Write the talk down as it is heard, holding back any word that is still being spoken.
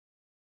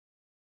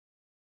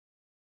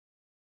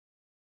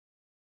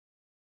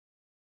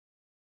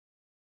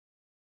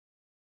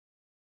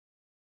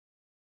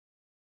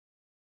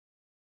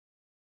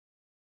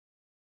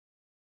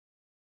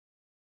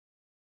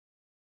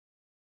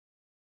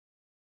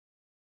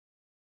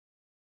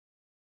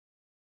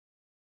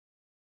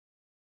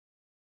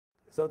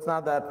So it's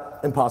not that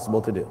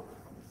impossible to do.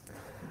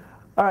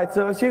 All right,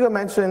 so as Hugo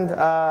mentioned,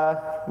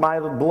 my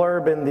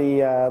blurb in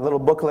the little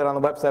booklet on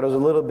the website was a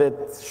little bit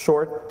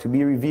short to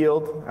be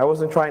revealed. I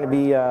wasn't trying to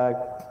be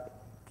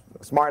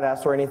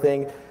smart-ass or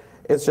anything.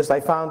 It's just I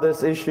found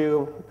this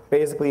issue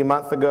basically a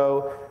month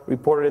ago,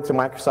 reported it to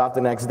Microsoft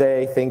the next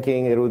day,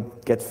 thinking it would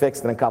get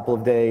fixed in a couple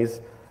of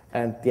days.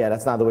 And yeah,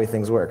 that's not the way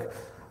things work.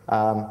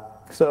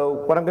 So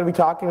what I'm going to be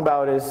talking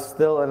about is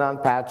still an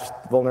unpatched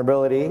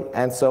vulnerability,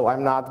 and so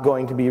I'm not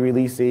going to be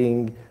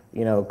releasing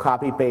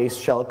copy-paste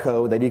shell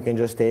code that you can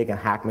just take and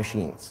hack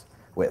machines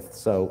with.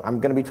 So I'm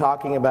going to be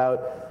talking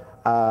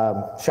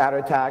about shadow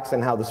attacks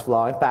and how this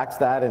flaw impacts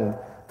that, and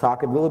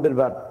talk a little bit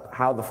about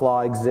how the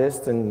flaw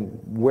exists and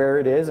where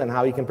it is and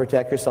how you can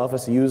protect yourself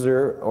as a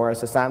user or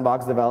as a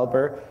sandbox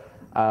developer.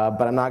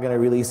 But I'm not going to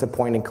release a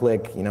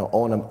point-and-click,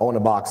 own a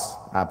box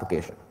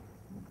application.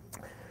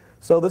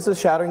 So this is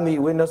shattering the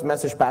Windows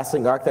message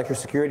passing architecture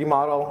security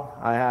model.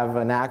 I have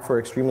a knack for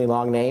extremely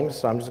long names,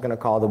 so I'm just going to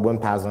call it the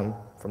WIMPASM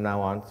from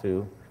now on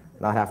to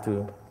not have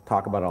to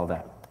talk about all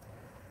that.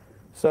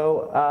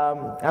 So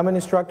I'm an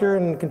instructor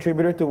and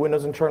contributor to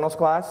Windows Internals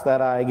class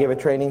that I give a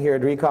training here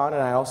at REcon,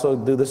 and I also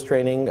do this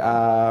training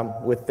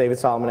with David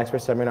Solomon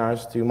Expert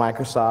Seminars to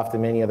Microsoft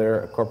and many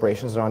other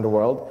corporations around the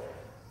world.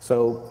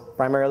 So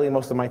primarily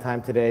most of my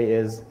time today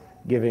is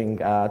giving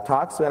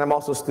talks, and I'm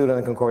also a student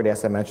in Concordia,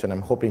 as I mentioned.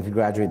 I'm hoping to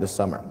graduate this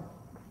summer.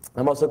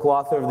 I'm also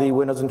co-author of the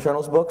Windows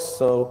Internals books,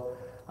 so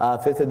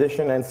 5th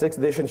edition and 6th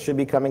edition should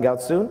be coming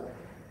out soon.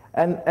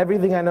 And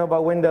everything I know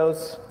about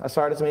Windows, as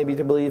hard as maybe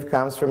to believe,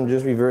 comes from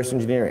just reverse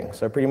engineering.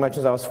 So pretty much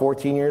as I was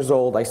 14 years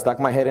old, I stuck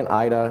my head in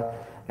IDA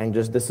and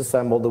just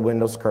disassembled the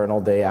Windows kernel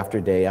day after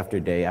day after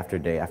day after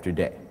day after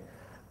day.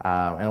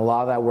 And a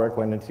lot of that work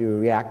went into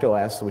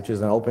ReactOS, which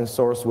is an open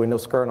source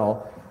Windows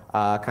kernel,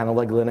 kind of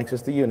like Linux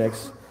is to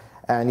Unix.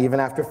 And even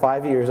after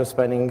 5 years of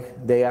spending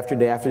day after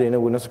day after day in the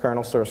Windows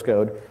kernel source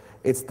code,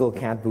 it still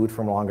can't boot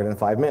for longer than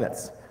 5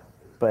 minutes.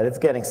 But it's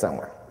getting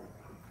somewhere.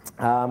 If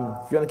you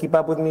want to keep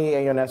up with me,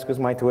 Ionescu is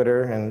my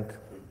Twitter, and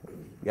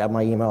you have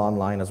my email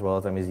online as well,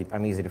 as I'm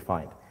easy to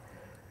find.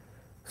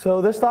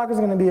 So this talk is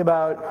going to be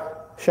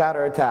about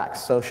shadow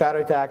attacks. So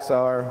shadow attacks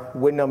are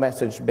window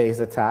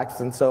message-based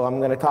attacks, and so I'm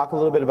going to talk a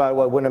little bit about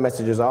what window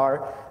messages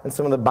are and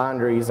some of the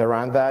boundaries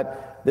around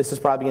that. This is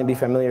probably going to be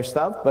familiar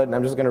stuff, but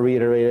I'm just going to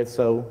reiterate it,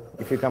 so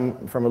if you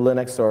come from a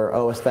Linux or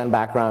OS X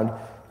background,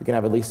 you can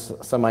have at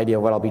least some idea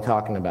of what I'll be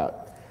talking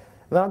about.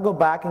 And then I'll go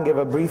back and give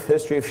a brief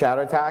history of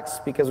shadow attacks,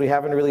 because we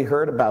haven't really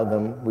heard about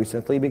them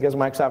recently, because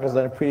Microsoft has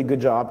done a pretty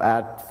good job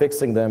at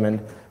fixing them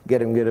and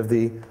getting rid of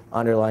the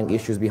underlying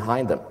issues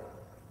behind them.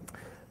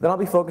 Then I'll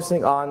be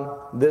focusing on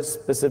this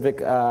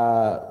specific,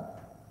 a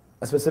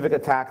specific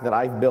attack that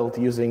I've built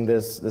using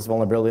this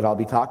vulnerability that I'll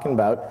be talking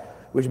about,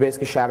 which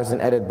basically shatters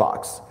an edit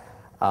box.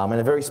 And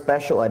a very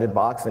special edit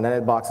box, an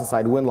edit box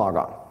inside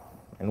WinLogon.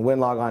 And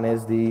WinLogon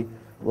is the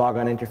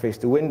logon interface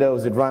to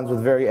Windows. It runs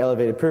with very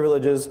elevated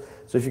privileges,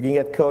 so if you can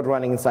get code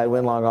running inside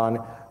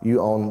WinLogon,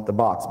 you own the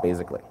box,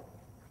 basically.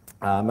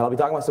 And I'll be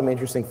talking about some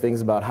interesting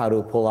things about how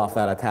to pull off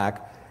that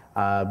attack,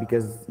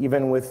 because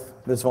even with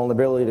this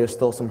vulnerability, there's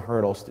still some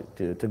hurdles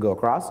to go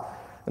across.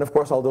 And of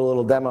course, I'll do a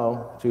little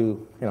demo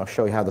to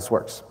show you how this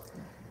works.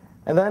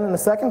 And then in the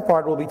second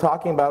part, we'll be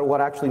talking about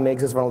what actually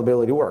makes this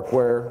vulnerability work.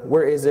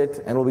 Where is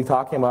it? And we'll be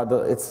talking about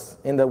it's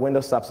in the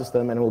Windows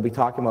subsystem, and we'll be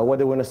talking about what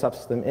the Windows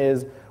subsystem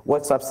is,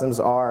 what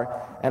subsystems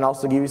are, and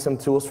also give you some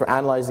tools for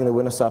analyzing the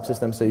Windows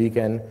subsystem so you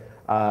can,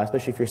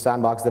 especially if you're a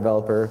sandbox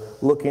developer,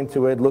 look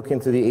into it, look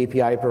into the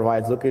API it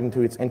provides, look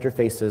into its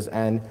interfaces,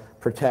 and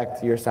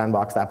protect your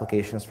sandbox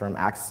applications from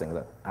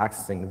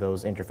accessing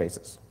those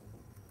interfaces.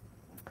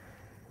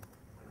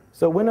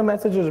 So window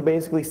messages are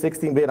basically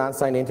 16-bit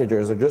unsigned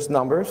integers. They're just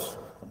numbers.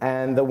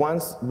 And the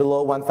ones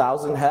below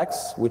 1000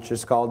 hex, which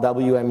is called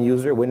WM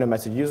user, window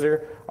message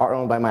user, are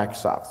owned by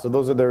Microsoft. So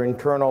those are their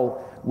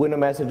internal window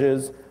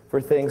messages for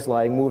things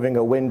like moving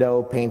a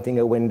window, painting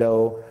a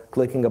window,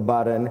 clicking a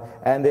button.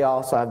 And they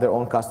also have their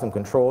own custom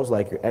controls,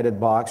 like your edit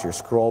box, your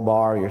scroll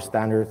bar, your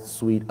standard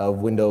suite of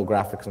window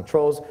graphics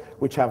controls,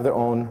 which have their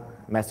own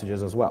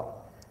messages as well.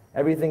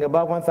 Everything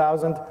above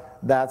 1000,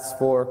 that's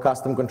for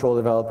custom control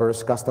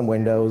developers, custom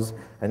windows,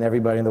 and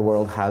everybody in the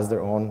world has their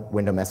own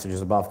window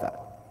messages above that.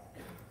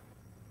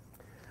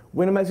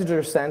 Window messages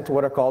are sent to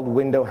what are called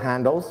window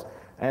handles,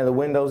 and in the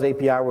Windows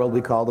API world,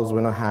 we call those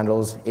window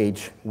handles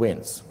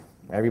HWINs.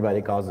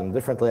 Everybody calls them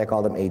differently. I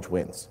call them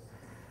HWINs.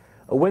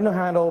 A window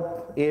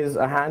handle is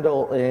a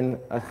handle in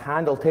a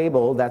handle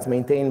table that's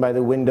maintained by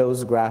the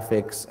Windows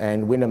graphics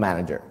and window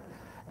manager.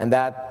 And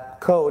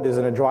that code is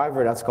in a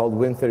driver that's called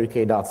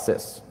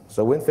win32k.sys.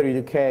 So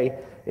win32k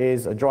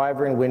is a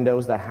driver in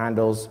Windows that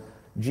handles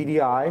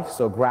GDI,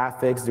 so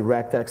graphics,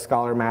 DirectX,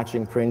 color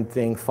matching,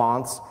 printing,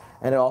 fonts,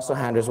 and it also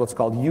handles what's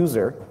called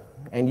user,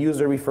 and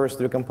user refers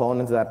to the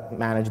components that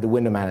manage the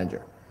window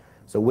manager.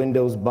 So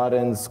Windows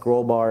buttons,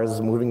 scroll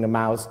bars, moving the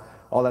mouse,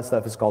 all that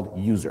stuff is called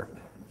user.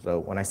 So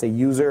when I say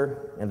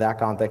user, in that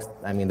context,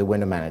 I mean the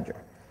window manager.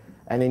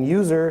 And in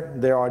user,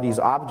 there are these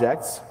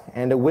objects,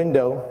 and a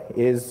window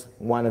is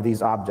one of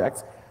these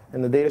objects.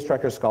 and the data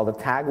structure is called a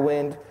tag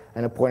wind,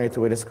 and a pointer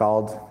to it is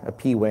called a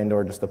p-wind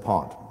or just a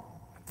pond.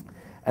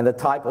 And the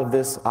type of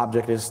this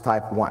object is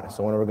type 1.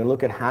 So when we're going to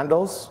look at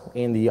handles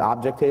in the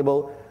object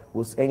table,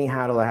 with any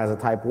handle that has a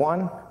type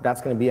 1,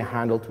 that's going to be a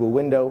handle to a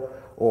window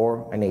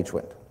or an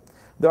h-wind.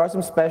 There are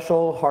some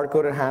special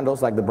hard-coded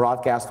handles like the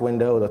broadcast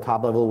window, the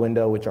top-level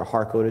window, which are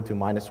hard-coded to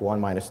 -1,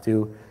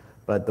 -2,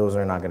 but those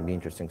are not going to be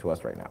interesting to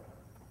us right now.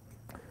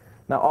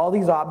 Now, all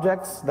these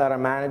objects that are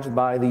managed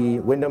by the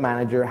window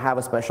manager have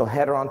a special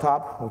header on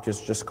top, which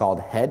is just called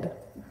head.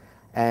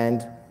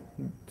 And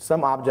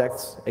some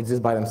objects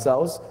exist by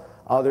themselves,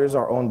 others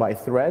are owned by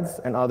threads,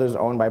 and others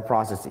are owned by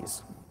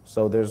processes.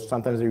 So there's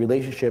sometimes a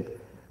relationship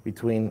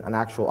between an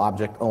actual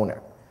object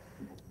owner.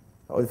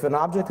 If an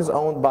object is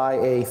owned by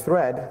a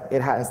thread,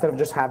 instead of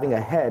just having a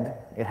head,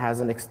 it has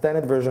an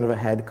extended version of a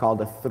head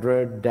called a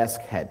through desk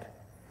head.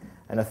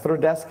 And a through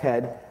desk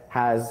head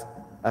has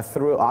a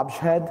through obj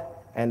head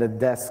and a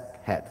desk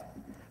head.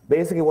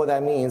 Basically what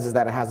that means is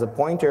that it has a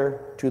pointer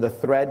to the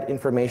thread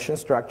information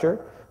structure.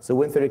 So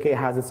Win30k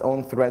has its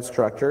own thread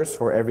structures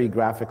for every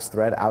graphics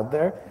thread out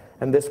there,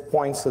 and this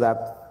points to that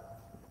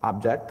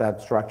object,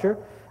 that structure,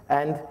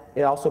 and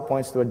it also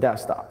points to a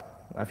desktop.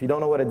 Now, if you don't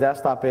know what a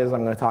desktop is,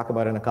 I'm going to talk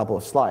about it in a couple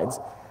of slides.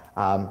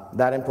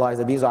 That implies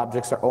that these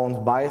objects are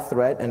owned by a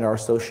thread and are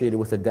associated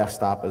with a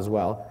desktop as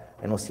well,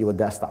 and we'll see what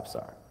desktops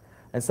are.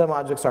 And some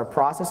objects are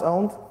process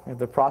owned. If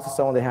they're process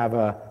owned, they have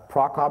a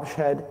proc obj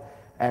head,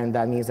 and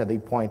that means that they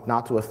point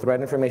not to a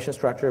thread information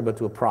structure, but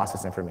to a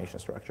process information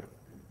structure.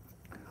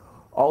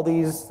 All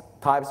these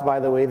types, by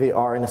the way, they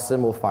are in a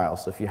symbol file.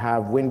 So if you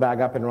have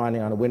WinBag up and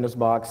running on a Windows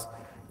box,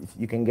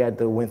 you can get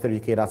the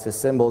win30k.sys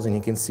symbols, and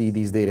you can see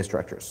these data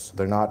structures.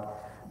 They're not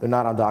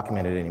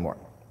undocumented anymore.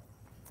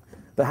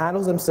 The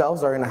handles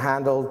themselves are in a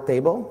handle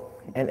table,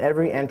 and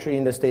every entry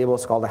in this table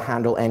is called a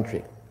handle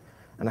entry.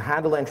 And the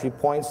handle entry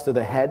points to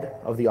the head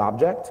of the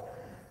object,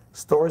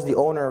 stores the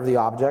owner of the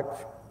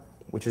object,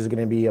 which is going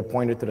to be a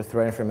pointer to the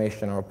thread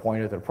information or a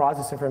pointer to the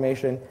process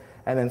information,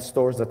 and then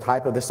stores the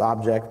type of this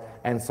object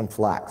and some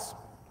flags.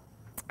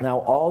 Now,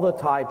 all the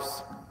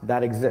types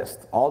that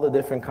exist, all the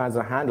different kinds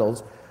of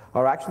handles,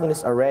 are actually in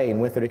this array in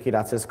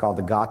win30k.sys called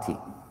the GATI.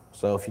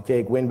 So if you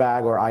take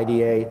WinBag or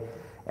IDA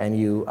and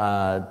you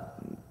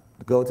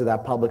go to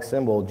that public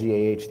symbol,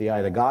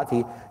 GAHDI, the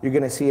GATI, you're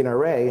going to see an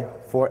array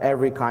for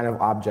every kind of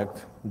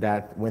object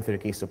that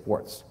Win30k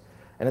supports.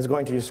 And it's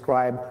going to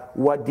describe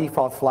what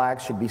default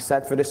flags should be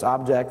set for this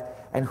object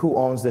and who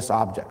owns this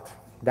object.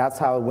 That's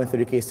how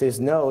Win30k.sys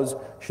knows,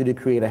 should it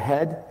create a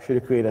head, should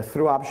it create a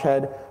through obj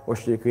head, or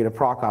should it create a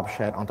proc obj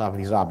head on top of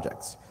these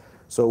objects.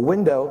 So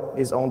window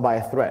is owned by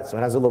a thread. So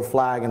it has a little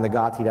flag in the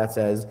GATI that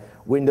says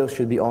windows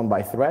should be owned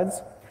by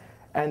threads.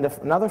 And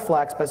another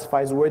flag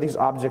specifies where these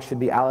objects should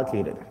be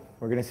allocated.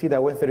 We're going to see that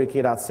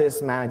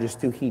Win30k.sys manages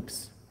two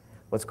heaps,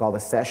 what's called a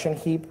session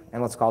heap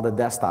and what's called a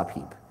desktop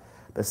heap.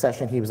 The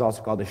session heap is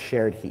also called a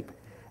shared heap.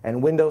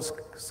 And windows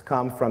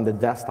come from the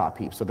desktop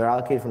heap. So they're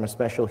allocated from a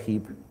special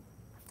heap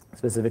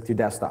specific to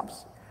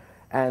desktops.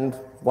 And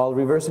while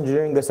reverse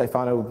engineering this, I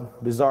found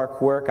a bizarre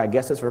quirk. I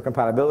guess it's for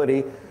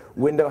compatibility.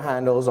 Window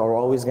handles are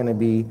always going to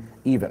be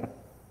even.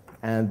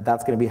 And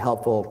that's going to be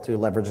helpful to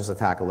leverage this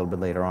attack a little bit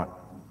later on.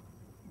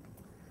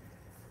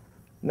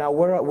 Now,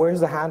 where's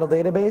the handle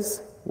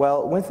database?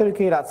 Well,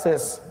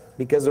 Win30k.sys,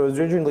 because it was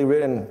originally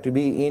written to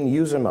be in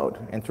user mode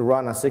and to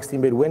run on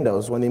 16-bit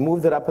Windows, when they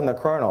moved it up in the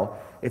kernel,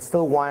 it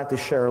still wanted to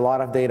share a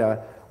lot of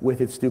data with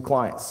its two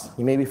clients.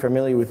 You may be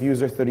familiar with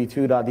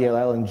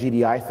user32.dll and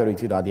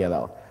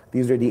gdi32.dll.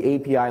 These are the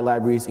API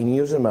libraries in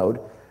user mode,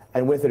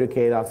 and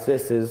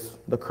Win30k.sys is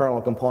the kernel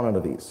component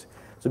of these.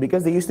 So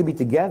because they used to be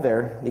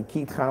together, they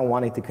keep kind of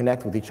wanting to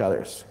connect with each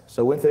other.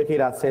 So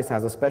Win30k.sys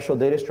has a special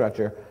data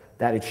structure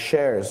that it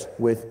shares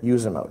with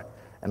user mode.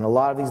 And a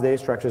lot of these data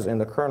structures in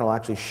the kernel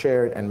actually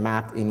shared and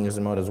mapped in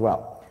user mode as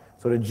well.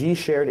 So the G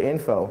shared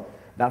info,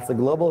 that's the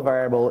global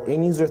variable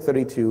in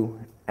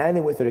user32 and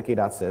in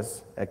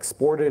Win30k.sys,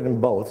 exported in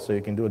both, so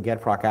you can do a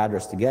get proc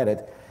address to get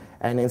it.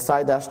 And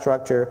inside that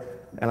structure,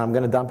 and I'm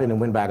going to dump it in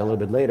WinBag a little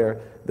bit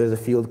later, there's a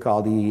field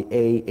called the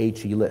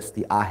AHE list,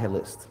 the AHE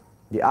list.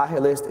 The AHE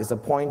list is a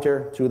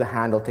pointer to the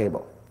handle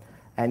table.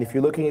 And if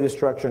you're looking at the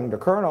structure in the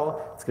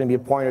kernel, it's going to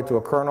be a pointer to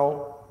a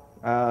kernel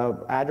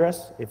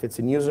address. If it's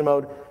in user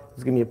mode,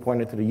 it's going to be a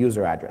pointer to the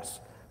user address.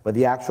 But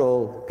the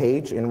actual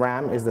page in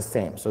RAM is the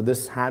same. So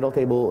this handle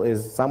table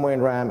is somewhere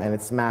in RAM, and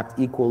it's mapped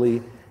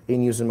equally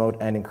in user mode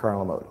and in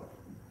kernel mode.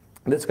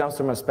 This comes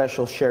from a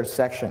special shared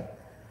section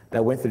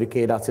that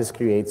Win30k.sys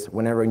creates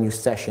whenever a new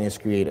session is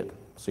created.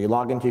 So you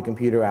log into your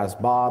computer as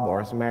Bob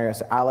or as Mary or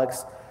as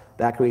Alex.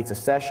 That creates a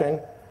session.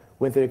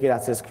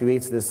 Win30k.sys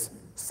creates this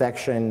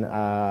section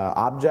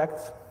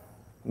object,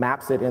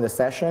 maps it in the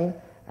session,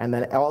 and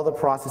then all the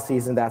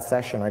processes in that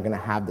session are going to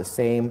have the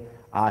same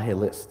AHE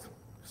list.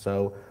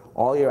 So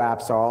all your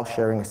apps are all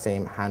sharing the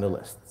same handle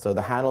list. So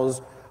the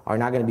handles are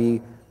not going to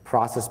be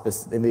process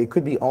specific. They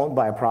could be owned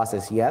by a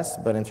process, yes,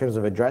 but in terms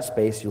of address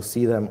space, you'll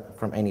see them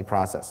from any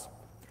process.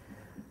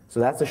 So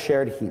that's a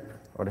shared heap,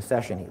 or the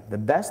session heap. The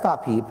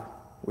desktop heap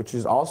which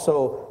is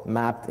also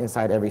mapped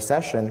inside every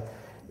session,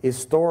 is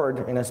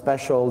stored in a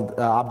special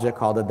object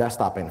called the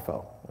desktop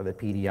info, or the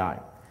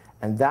PDI.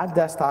 And that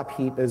desktop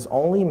heap is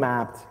only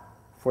mapped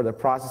for the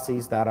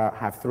processes that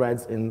have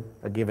threads in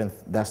a given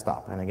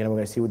desktop. And again, we're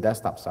going to see what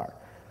desktops are.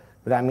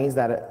 But that means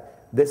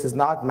that this is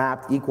not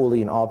mapped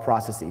equally in all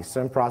processes.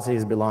 Certain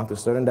processes belong to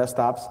certain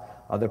desktops,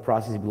 other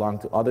processes belong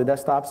to other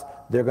desktops.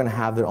 They're going to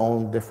have their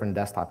own different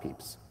desktop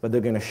heaps, but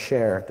they're going to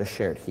share the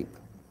shared heap.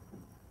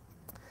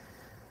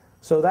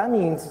 So that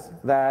means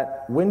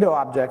that window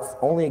objects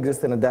only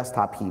exist in a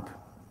desktop heap.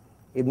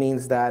 It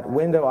means that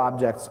window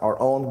objects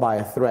are owned by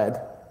a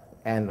thread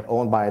and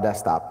owned by a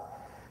desktop.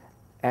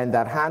 And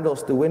that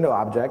handles to window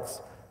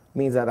objects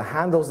means that the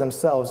handles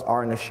themselves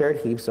are in a shared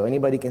heap, so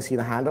anybody can see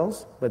the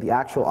handles, but the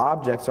actual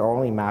objects are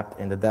only mapped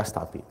in the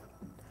desktop heap.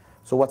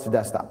 So what's a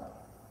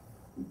desktop?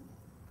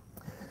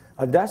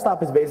 A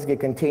desktop is basically a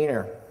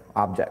container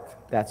object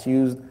that's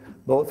used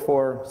both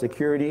for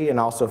security and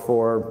also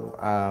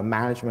for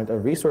management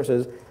of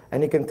resources,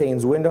 and it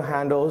contains window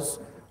handles,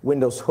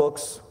 Windows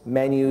hooks,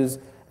 menus,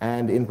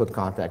 and input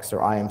contexts, or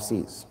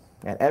IMCs.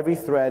 And every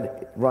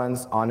thread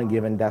runs on a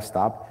given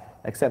desktop,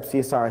 except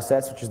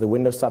CSRSS, which is the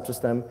Windows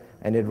subsystem,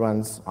 and it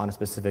runs on a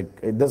specific,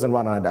 it doesn't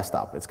run on a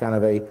desktop. It's kind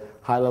of a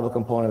high-level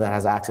component that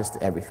has access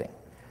to everything.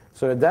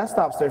 So the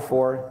desktops,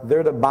 therefore,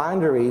 they're the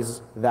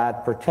boundaries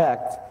that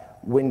protect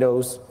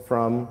Windows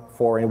from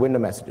foreign window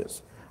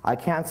messages. I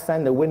can't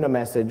send a window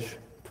message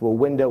to a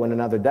window in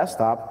another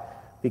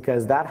desktop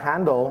because that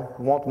handle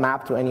won't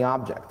map to any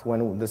object.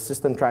 When the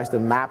system tries to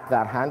map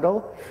that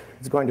handle,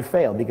 it's going to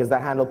fail because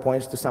that handle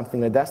points to something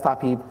in the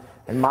desktop heap,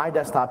 and my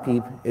desktop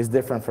heap is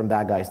different from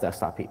that guy's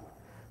desktop heap.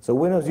 So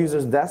Windows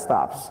uses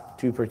desktops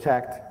to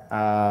protect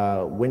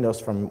Windows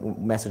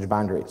from message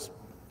boundaries.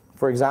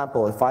 For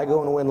example, if I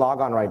go in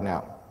WinLogon right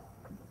now,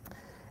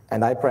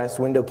 and I press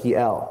Window key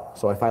L,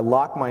 so if I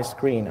lock my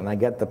screen and I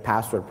get the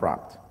password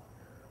prompt,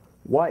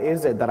 what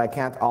is it that I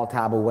can't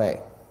Alt-Tab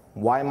away?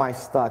 Why am I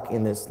stuck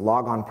in this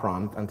logon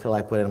prompt until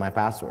I put in my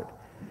password?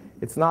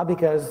 It's not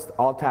because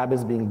Alt-Tab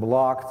is being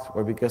blocked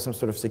or because some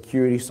sort of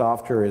security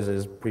software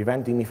is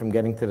preventing me from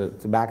getting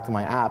back to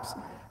my apps.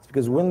 It's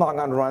because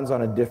WinLogon runs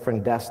on a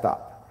different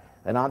desktop.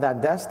 And on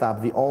that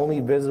desktop, the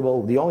only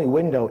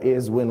window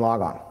is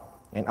WinLogon.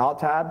 And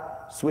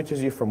Alt-Tab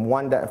switches you from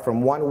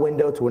one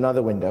window to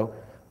another window,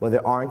 but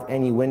there aren't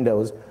any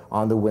windows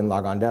on the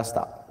WinLogon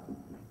desktop.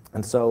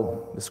 And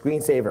so the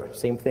screensaver,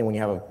 same thing. When you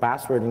have a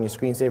password in your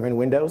screensaver in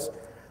Windows,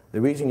 the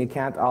reason you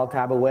can't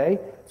Alt-Tab away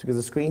is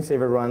because the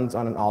screensaver runs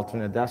on an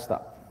alternate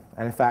desktop.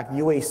 And in fact,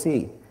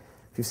 UAC,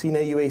 if you've seen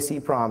a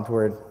UAC prompt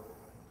where it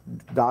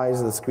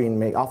dyes the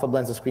screen, alpha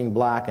blends the screen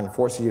black and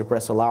forces you to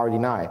press allow or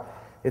deny,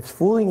 it's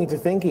fooling you to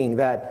thinking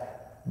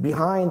that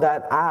behind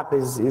that app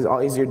is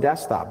your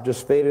desktop,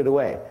 just faded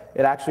away.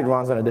 It actually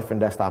runs on a different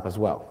desktop as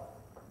well.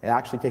 It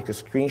actually takes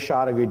a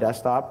screenshot of your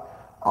desktop,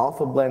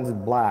 alpha blends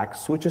it black,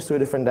 switches to a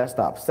different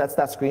desktop, sets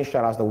that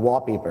screenshot as the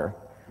wallpaper,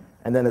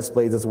 and then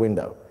displays this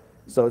window.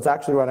 So it's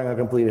actually running a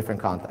completely different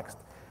context.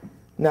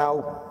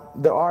 Now,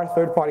 there are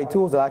third-party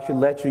tools that actually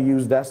let you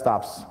use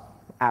desktops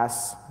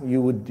as you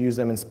would use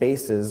them in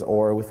Spaces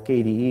or with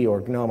KDE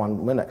or GNOME on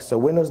Linux. So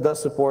Windows does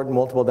support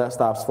multiple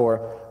desktops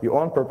for your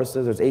own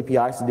purposes. There's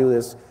APIs to do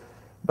this,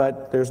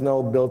 but there's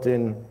no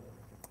built-in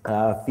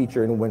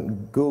feature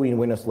in GUI in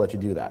Windows to let you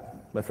do that.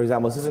 But for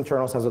example,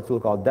 SysInternals has a tool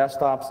called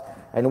Desktops,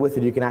 and with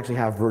it you can actually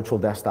have virtual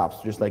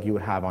desktops, just like you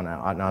would have on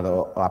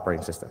other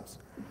operating systems.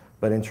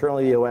 But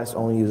internally, the OS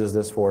only uses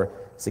this for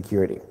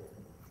security.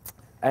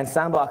 And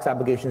sandbox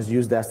applications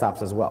use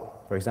desktops as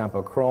well. For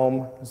example,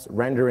 Chrome's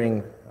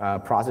rendering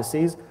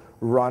processes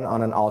run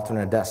on an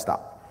alternate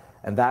desktop.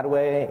 And that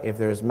way, if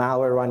there's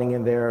malware running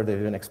in there, they've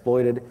been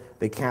exploited,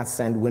 they can't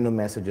send window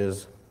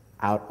messages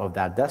out of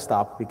that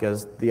desktop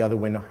because the other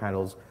window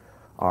handles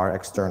are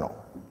external.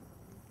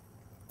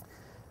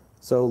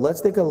 So let's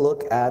take a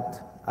look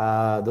at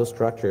those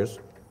structures.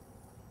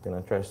 I'm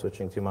going to try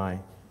switching to my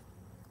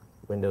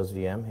Windows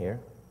VM here.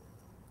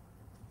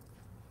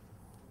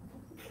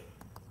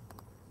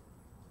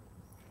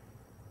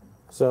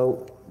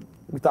 So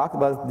we talked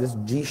about this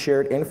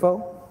G-shared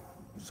info.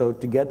 So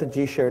to get the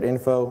G-shared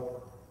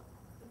info,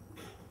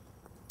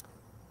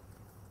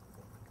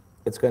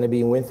 it's going to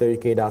be in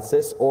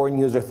win30k.sys or in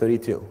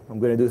user32. I'm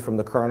going to do it from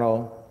the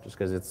kernel just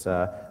because it's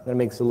going to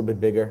make this a little bit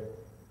bigger,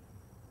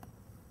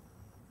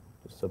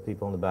 just so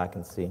people in the back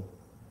can see.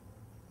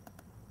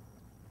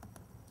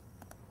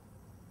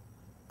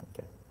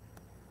 Okay.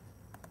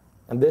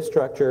 And this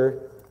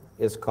structure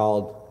is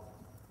called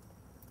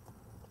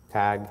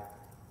tag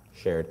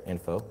shared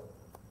info.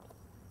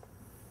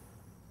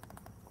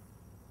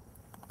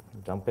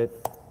 Dump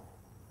it.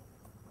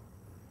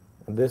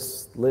 And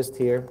this list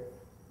here,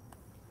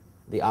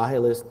 the AHE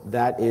list,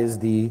 that is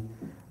the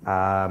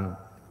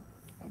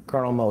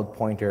kernel mode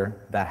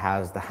pointer that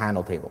has the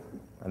handle table.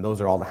 And those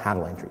are all the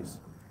handle entries.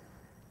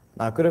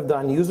 Now I could have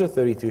done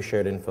user32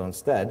 shared info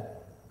instead.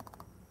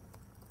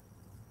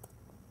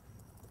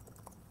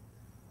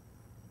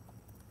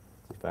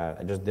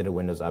 I just did a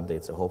Windows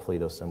update, so hopefully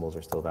those symbols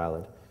are still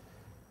valid.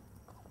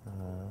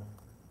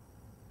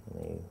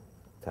 Let me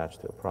attach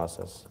to a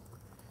process.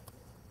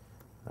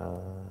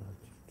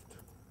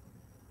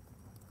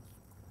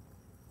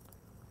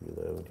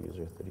 Reload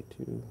user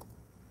 32.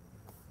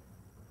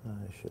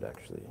 I should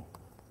actually,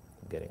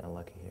 I'm getting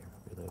unlucky here.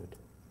 Reload.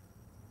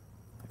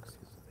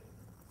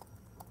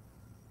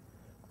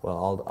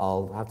 Well,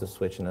 I'll have to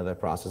switch another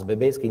process. But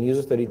basically, in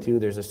user 32,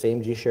 there's the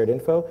same gshared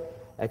info,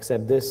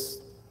 except this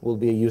will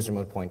be a user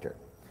mode pointer.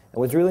 And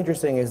what's really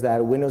interesting is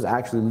that Windows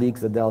actually leaks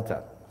the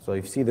delta. So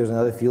you see there's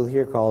another field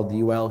here called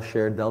ul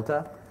shared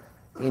delta.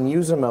 In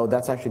user mode,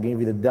 that's actually going to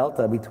be the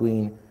delta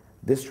between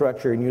this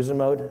structure in user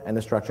mode and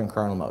the structure in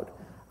kernel mode.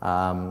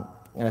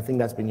 And I think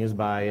that's been used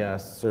by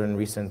certain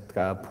recent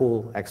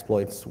pool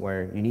exploits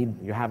where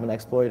you have an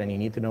exploit and you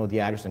need to know what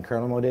the address in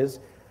kernel mode is.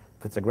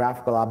 If it's a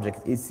graphical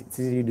object, it's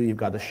easy to do. You've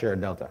got the shared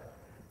delta.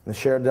 The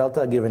shared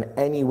delta, given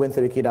any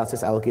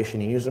win30k.sys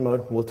allocation in user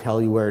mode, will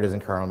tell you where it is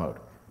in kernel mode.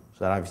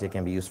 So that obviously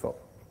can be useful.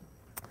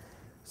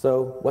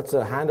 So what's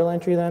a handle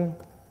entry then?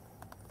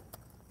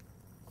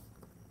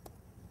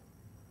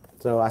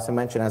 So as I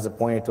mentioned, it has a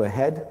pointer to a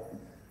head,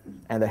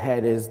 and the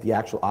head is the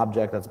actual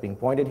object that's being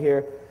pointed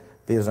here.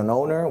 There's an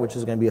owner, which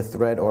is going to be a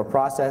thread or a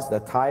process. The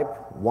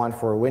type, one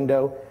for a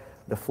window.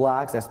 The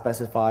flags that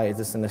specify, is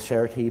this in a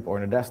shared heap or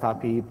in a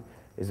desktop heap?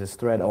 Is this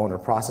thread owned or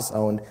process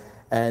owned?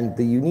 And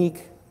the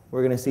unique,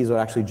 we're going to see, is what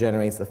actually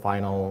generates the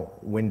final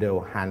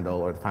window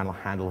handle or the final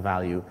handle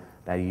value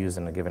that you use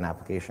in a given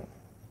application.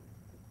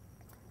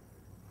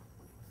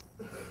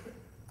 So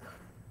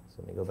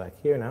let me go back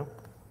here now.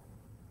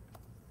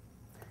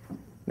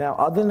 Now,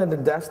 other than the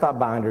desktop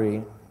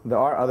boundary, there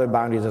are other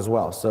boundaries as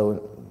well.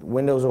 So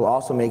Windows will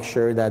also make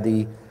sure that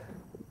the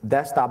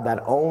desktop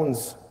that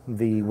owns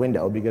the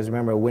window, because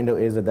remember, a window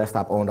is a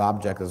desktop-owned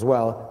object as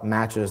well,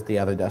 matches the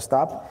other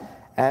desktop.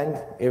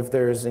 And if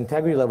there's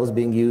integrity levels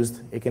being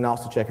used, it can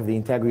also check if the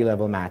integrity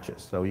level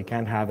matches. So you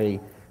can't have a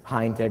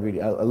high integrity,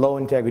 a low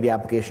integrity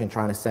application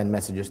trying to send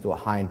messages to a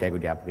high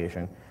integrity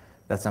application.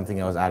 That's something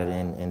that was added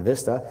in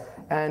Vista.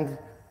 And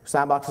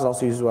Sandbox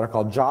also uses what are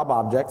called job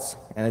objects,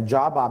 and a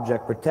job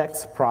object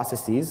protects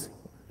processes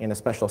in a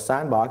special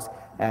sandbox,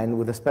 and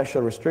with a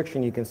special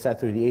restriction you can set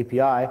through the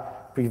API,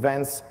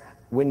 prevents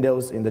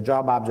Windows in the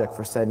job object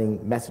for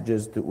sending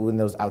messages to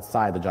Windows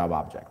outside the job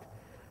object.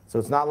 So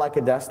it's not like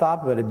a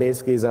desktop, but it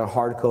basically is a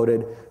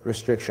hard-coded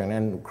restriction,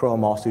 and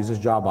Chrome also uses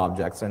job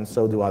objects, and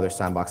so do other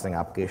sandboxing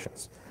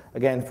applications.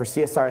 Again, for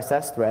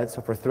CSRSS threads,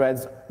 so for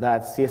threads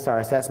that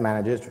CSRSS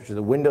manages, which is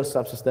a Windows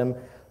subsystem,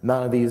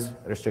 none of these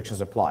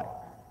restrictions apply.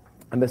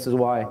 And this is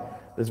why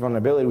this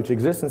vulnerability, which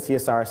exists in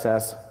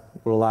CSRSS,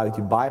 will allow you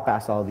to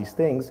bypass all of these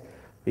things,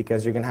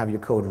 because you're going to have your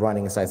code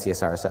running inside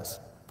CSRSS.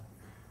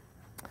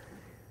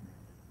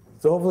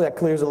 So hopefully that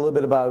clears a little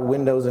bit about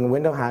Windows and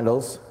window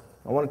handles.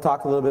 I want to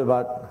talk a little bit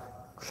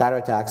about shadow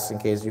attacks in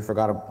case you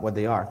forgot what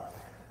they are,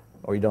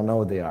 or you don't know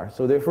what they are.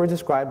 So they were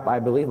described, I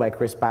believe, by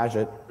Chris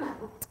Paget.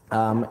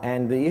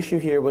 And the issue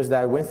here was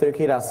that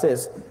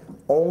win30k.sys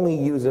only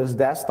uses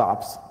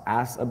desktops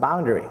as a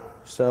boundary.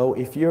 So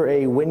if you're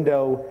a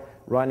window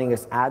running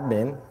as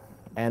admin,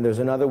 and there's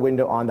another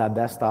window on that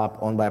desktop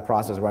owned by a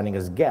process running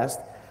as guest,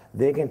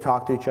 they can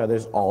talk to each other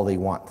all they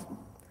want.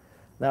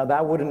 Now,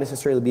 that wouldn't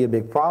necessarily be a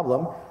big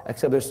problem,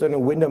 except there's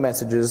certain window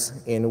messages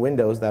in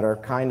Windows that are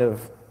kind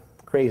of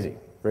crazy.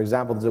 For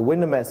example, there's a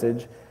window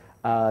message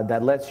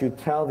that lets you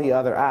tell the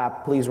other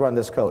app, please run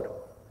this code.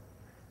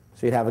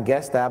 So you'd have a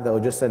guest app that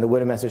would just send a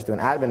window message to an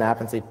admin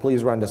app and say,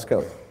 please run this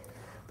code.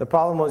 The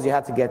problem was you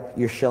had to get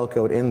your shell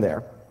code in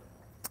there.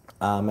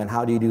 And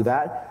how do you do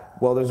that?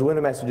 Well, there's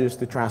window messages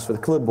to transfer the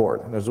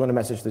clipboard. There's window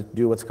message to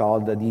do what's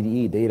called the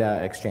DDE, data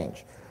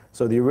exchange.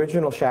 So the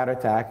original shadow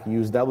attack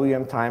used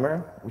WM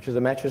timer, which is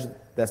a message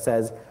that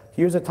says,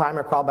 here's a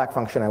timer callback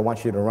function I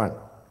want you to run.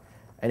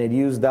 And it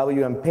used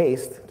WM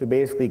paste to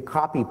basically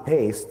copy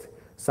paste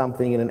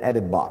something in an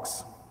edit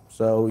box.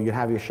 So you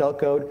have your shell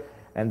code,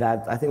 and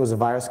that, I think it was a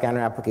virus scanner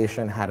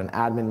application, had an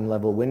admin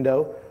level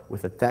window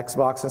with a text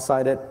box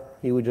inside it.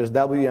 He would just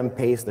WM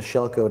paste the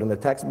shell code in the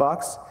text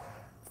box,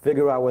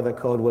 figure out where the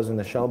code was in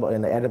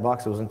the edit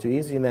box. It wasn't too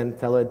easy, and then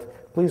tell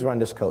it, please run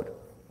this code.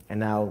 And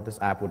now this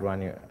app would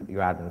run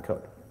your admin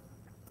code.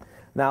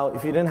 Now,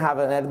 if you didn't have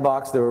an edit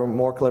box, there were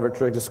more clever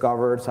tricks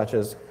discovered, such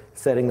as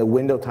setting a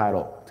window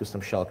title to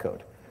some shell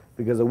code.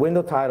 Because a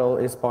window title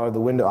is part of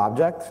the window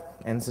object,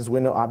 and since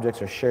window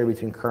objects are shared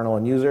between kernel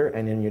and user,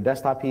 and in your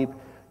desktop heap,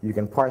 you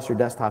can parse your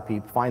desktop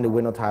heap, find the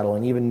window title,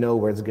 and even know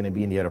where it's going to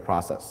be in the other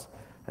process,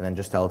 and then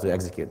just tell it to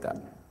execute that.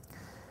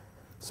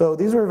 So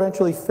these were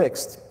eventually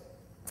fixed,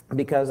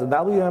 because the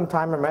WM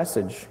timer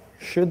message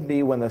should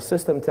be when the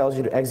system tells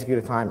you to execute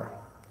a timer.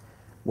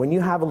 When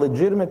you have a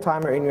legitimate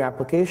timer in your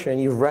application,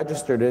 you've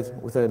registered it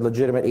with a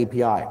legitimate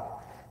API.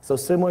 So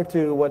similar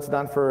to what's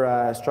done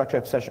for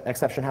structured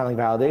exception handling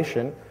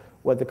validation,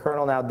 what the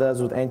kernel now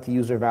does with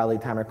NT-user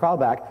validate timer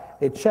callback,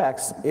 it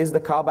checks, is the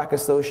callback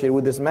associated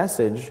with this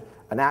message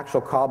an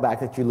actual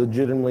callback that you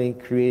legitimately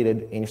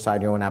created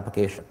inside your own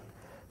application.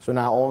 So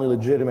now only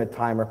legitimate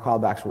timer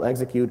callbacks will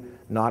execute,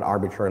 not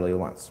arbitrarily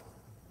ones.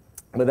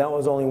 But that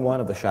was only one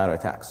of the shadow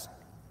attacks.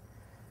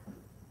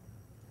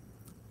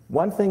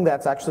 One thing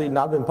that's actually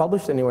not been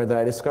published anywhere that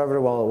I discovered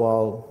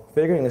while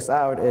figuring this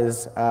out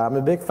is I'm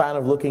a big fan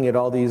of looking at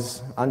all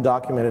these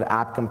undocumented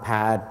app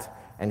compat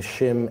and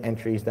shim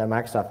entries that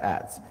Microsoft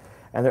adds.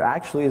 And there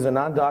actually is an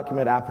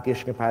undocumented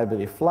application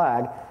compatibility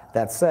flag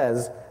that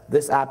says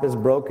this app is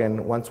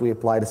broken once we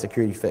apply the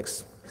security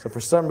fix. So for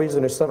some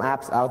reason, there's some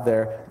apps out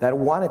there that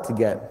wanted to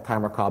get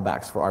timer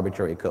callbacks for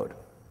arbitrary code.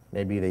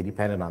 Maybe they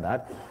depended on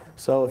that.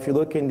 So if you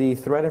look in the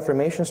thread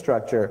information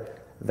structure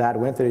that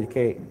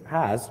Win30k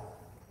has,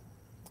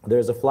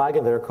 there's a flag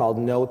in there called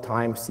no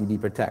time CD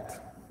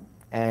protect.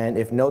 And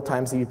if no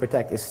time CD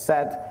protect is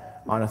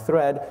set on a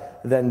thread,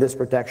 then this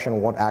protection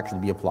won't actually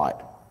be applied.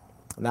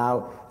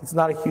 Now, it's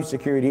not a huge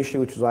security issue,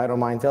 which is why I don't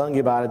mind telling you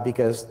about it,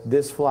 because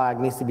this flag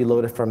needs to be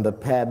loaded from the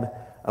PEB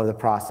of the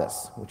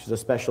process, which is a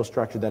special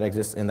structure that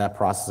exists in that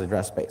process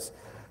address space.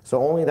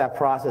 So only that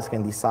process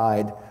can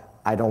decide,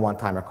 I don't want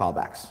timer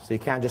callbacks. So you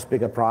can't just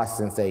pick a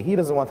process and say, he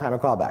doesn't want timer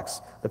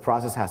callbacks. The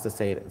process has to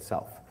say it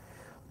itself.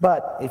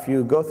 But if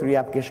you go through the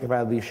application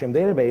compatibility shim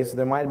database,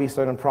 there might be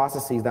certain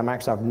processes that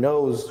Microsoft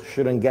knows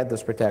shouldn't get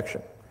this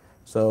protection.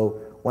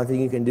 So one thing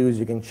you can do is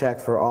you can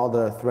check for all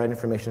the thread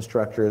information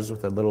structures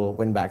with a little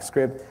winback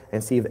script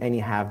and see if any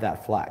have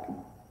that flag.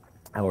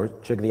 Or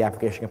check the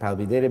application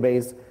compatibility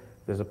database.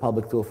 There's a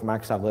public tool for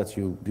Microsoft that lets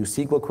you do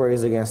SQL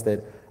queries against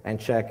it and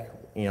check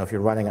if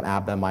you're running an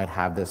app that might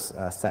have this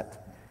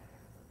set.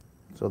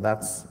 So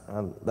that's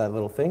that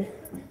little thing.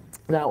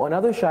 Now,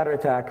 another shatter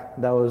attack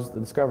that was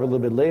discovered a little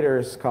bit later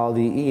is called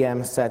the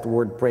EM set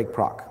word break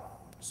proc.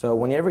 So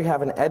whenever you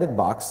have an edit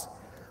box,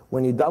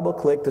 when you double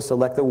click to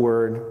select a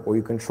word, or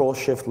you control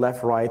shift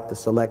left right to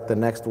select the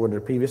next word or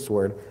the previous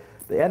word,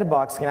 the edit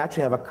box can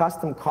actually have a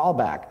custom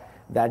callback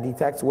that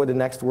detects what the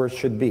next word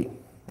should be.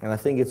 And I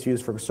think it's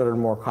used for sort of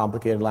more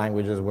complicated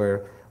languages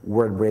where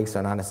word breaks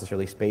are not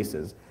necessarily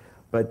spaces.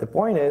 But the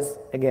point is,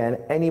 again,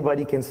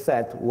 anybody can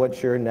set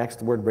what your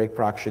next word break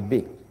proc should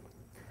be.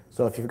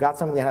 So if you've got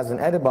something that has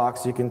an edit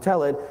box, you can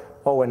tell it,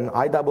 oh, when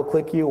I double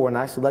click you or when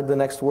I select the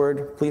next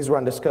word, please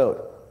run this code.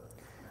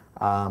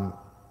 And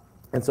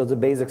so it's a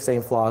basic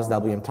same flaw as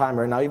WM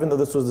timer. Now, even though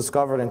this was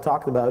discovered and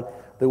talked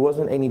about, there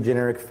wasn't any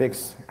generic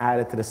fix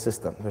added to the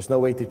system. There's no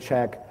way to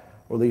check,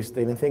 or at least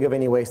they didn't think of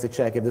any ways to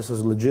check if this was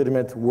a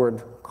legitimate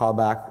word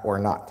callback or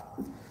not.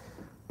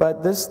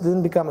 But this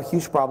didn't become a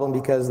huge problem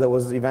because there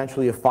was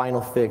eventually a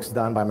final fix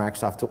done by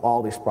Microsoft to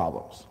all these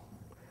problems.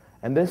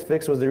 And this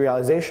fix was the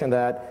realization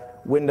that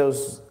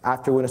Windows,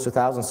 after Windows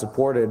 2000,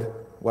 supported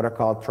what are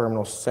called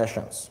terminal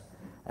sessions.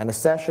 And a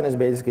session is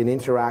basically an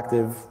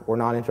interactive or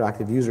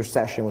non-interactive user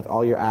session with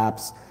all your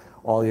apps,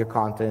 all your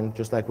content,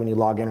 just like when you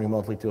log in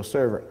remotely to a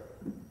server.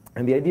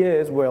 And the idea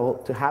is, well,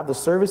 to have the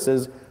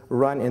services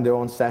run in their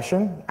own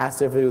session as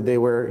if they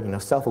were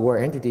self-aware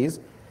entities,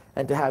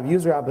 and to have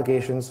user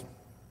applications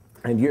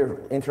and your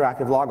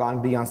interactive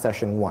logon be on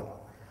session 1.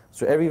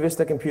 So every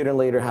Vista computer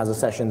later has a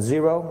session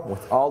 0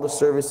 with all the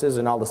services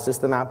and all the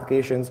system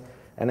applications,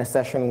 and a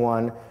session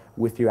 1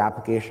 with your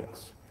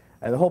applications.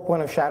 And the whole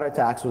point of shadow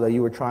attacks was that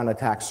you were trying to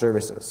attack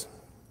services.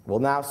 Well,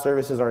 now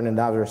services are in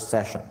another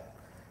session.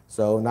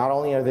 So not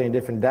only are they in a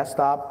different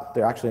desktop,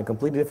 they're actually in a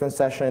completely different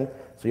session,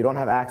 so you don't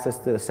have access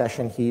to the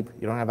session heap,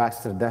 you don't have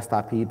access to the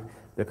desktop heap,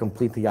 they're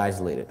completely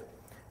isolated.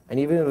 And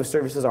even if the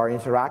services are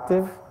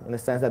interactive, in the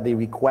sense that they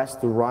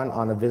request to run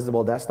on a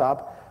visible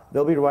desktop,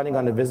 they'll be running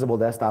on the visible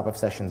desktop of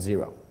session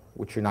 0,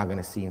 which you're not going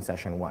to see in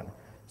session 1.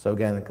 So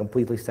again, it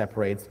completely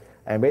separates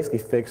and basically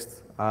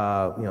fixed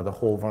the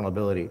whole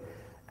vulnerability.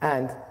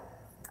 And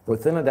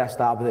within a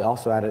desktop, they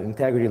also added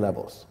integrity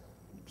levels.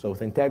 So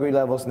with integrity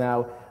levels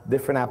now,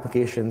 different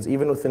applications,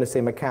 even within the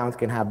same account,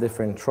 can have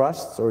different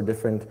trusts or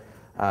different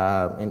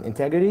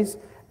integrities.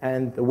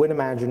 And the window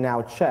manager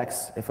now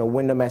checks if a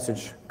window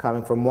message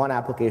coming from one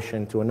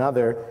application to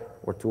another,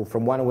 or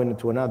from one window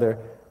to another,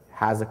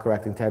 has the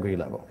correct integrity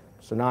level.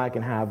 So now I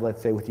can have,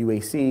 let's say with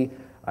UAC,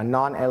 a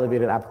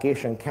non-elevated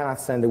application cannot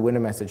send a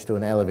window message to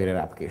an elevated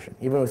application,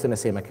 even within the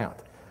same account.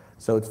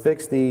 So it's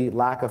fixed the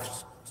lack of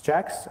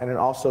checks, and it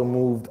also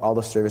moved all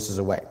the services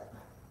away.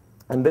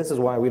 And this is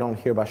why we don't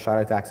hear about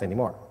shadow attacks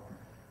anymore.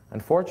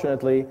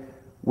 Unfortunately,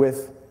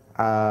 with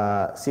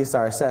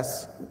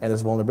CSRSS and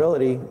this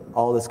vulnerability,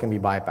 all this can be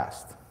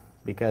bypassed.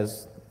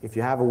 Because if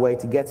you have a way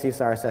to get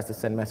CSRSS to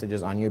send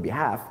messages on your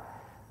behalf,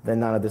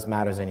 then none of this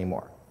matters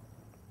anymore.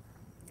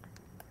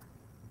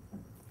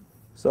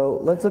 So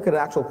let's look at an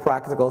actual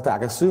practical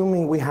attack.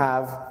 Assuming we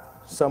have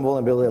some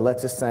vulnerability that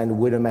lets us send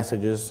window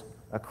messages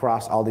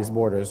across all these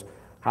borders,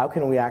 how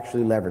can we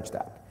actually leverage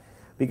that?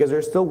 Because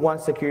there's still one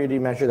security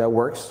measure that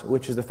works,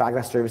 which is the fact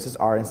that services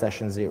are in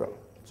session 0.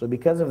 So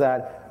because of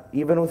that,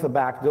 even with a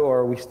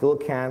backdoor, we still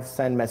can't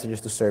send messages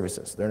to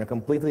services. They're in a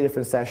completely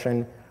different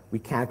session. We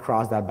can't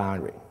cross that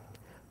boundary.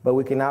 But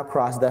we can now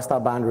cross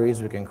desktop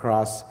boundaries, we can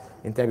cross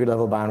integrity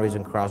level boundaries,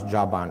 and cross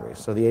job boundaries.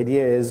 So the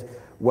idea is,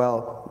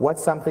 well,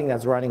 what's something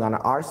that's running on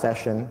our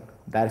session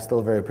that is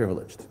still very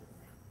privileged?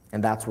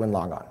 And that's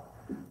WinLogon.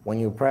 When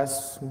you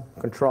press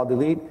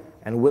Control-Delete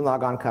and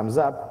WinLogon comes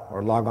up,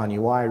 or Logon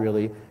UI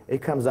really,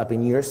 it comes up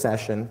in your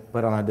session,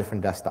 but on a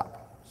different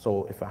desktop.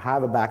 So if I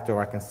have a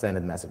backdoor, I can send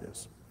it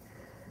messages.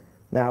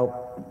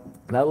 Now,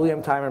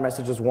 WM timer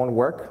messages won't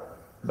work,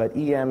 but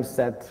EM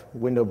set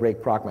window break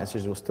proc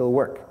messages will still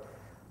work.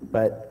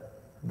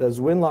 But does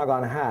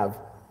WinLogon have,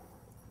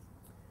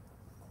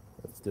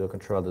 let's do a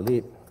control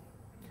delete,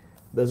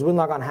 does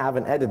WinLogon have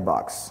an edit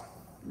box?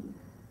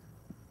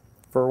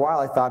 For a while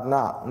I thought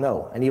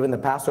no, and even the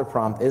password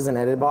prompt is an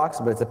edit box,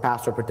 but it's a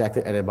password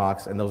protected edit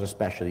box, and those are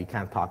special, you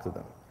can't talk to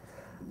them.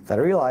 So I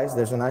realized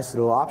there's a nice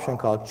little option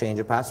called change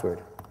a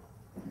password.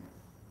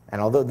 And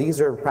although these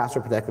are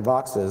password protected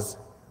boxes,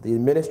 the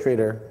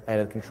administrator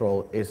edit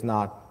control is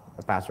not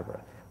a password.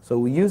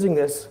 So using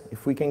this,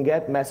 if we can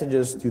get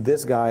messages to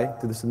this guy,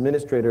 to this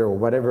administrator, or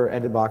whatever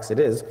edit box it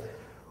is,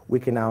 we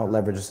can now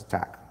leverage this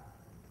attack.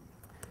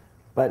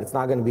 But it's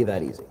not going to be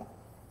that easy.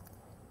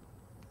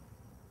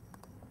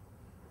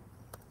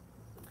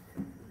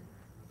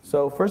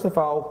 So first of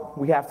all,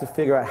 we have to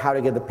figure out how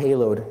to get the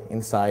payload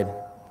inside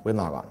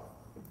WinLogon.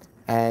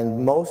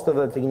 And most of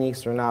the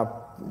techniques are now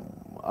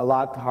a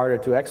lot harder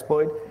to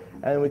exploit,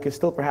 and we could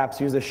still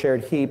perhaps use a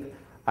shared heap,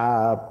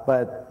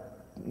 but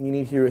you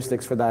need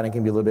heuristics for that, and it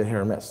can be a little bit hit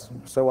or miss.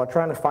 So while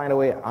trying to find a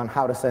way on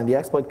how to send the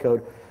exploit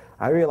code,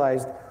 I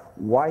realized,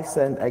 why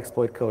send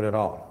exploit code at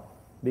all?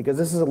 Because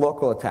this is a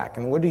local attack,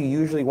 and what do you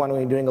usually want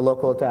when you're doing a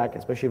local attack,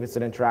 especially if it's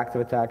an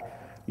interactive attack?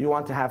 You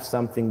want to have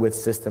something with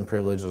system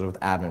privileges or with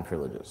admin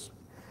privileges.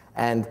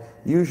 And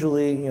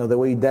usually, the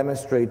way you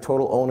demonstrate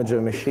total ownage of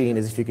a machine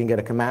is if you can get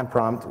a command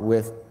prompt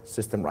with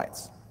system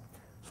rights.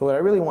 So what I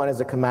really want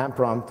is a command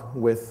prompt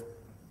with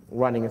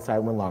running inside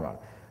WinLogon.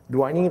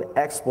 Do I need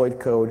exploit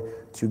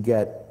code to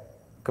get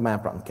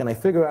command prompt? Can I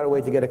figure out a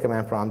way to get a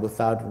command prompt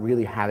without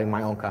really having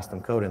my own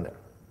custom code in there?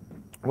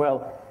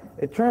 Well,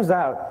 it turns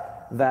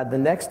out that the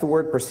next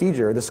word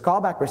procedure, this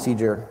callback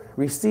procedure,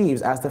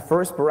 receives as the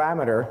first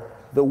parameter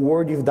the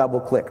word you've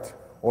double-clicked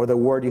or the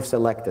word you've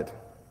selected.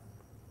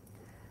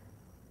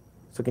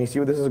 So can you see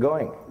where this is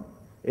going?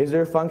 Is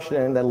there a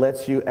function that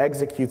lets you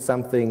execute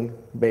something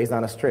based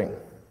on a string?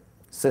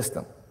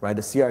 System, right?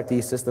 The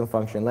CRT system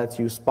function lets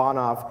you spawn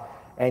off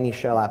any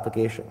shell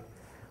application.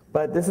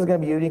 But this is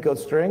going to be Unicode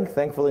string.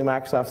 Thankfully,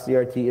 Microsoft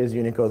CRT is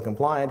Unicode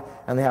compliant,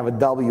 and they have a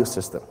W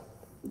system.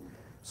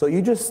 So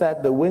you just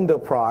set the window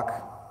proc,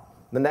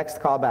 the next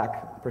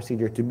callback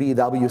procedure, to be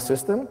W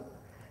system,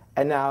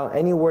 and now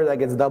any word that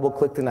gets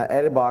double-clicked in that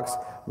edit box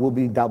will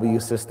be W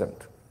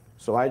systemed.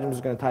 So I'm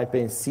just going to type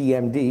in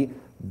CMD,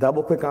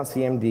 double-click on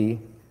CMD,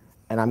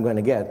 and I'm going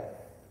to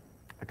get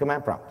a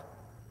command prompt.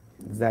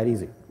 It's that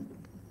easy.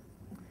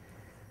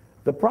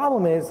 The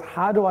problem is,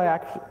 how do I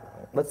actually,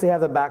 let's say I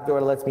have the backdoor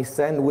that lets me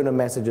send window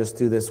messages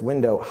to this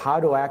window. How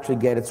do I actually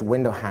get its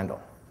window handle?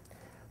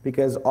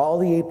 Because all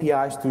the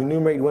APIs to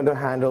enumerate window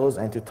handles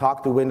and to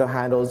talk to window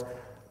handles,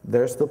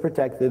 they're still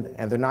protected,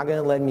 and they're not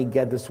going to let me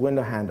get this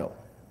window handle.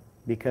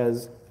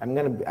 Because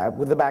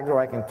with the backdoor,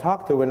 I can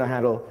talk to a window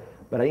handle,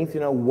 but I need to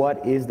know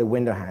what is the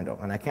window handle,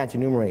 and I can't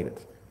enumerate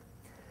it.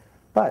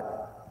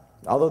 But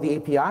although the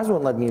APIs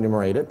won't let me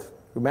enumerate it,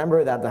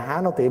 remember that the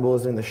handle table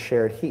is in the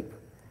shared heap,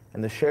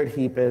 and the shared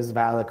heap is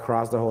valid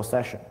across the whole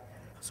session.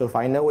 So if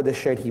I know what the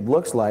shared heap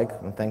looks like,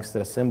 and thanks to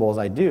the symbols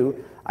I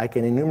do, I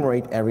can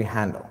enumerate every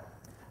handle.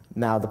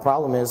 Now the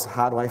problem is,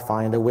 how do I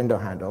find a window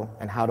handle,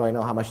 and how do I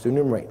know how much to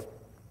enumerate?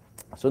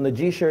 So in the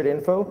gshared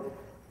info,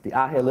 the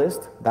AHE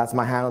list, that's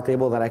my handle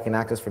table that I can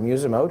access from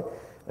user mode.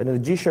 And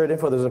in the gshared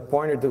info, there's a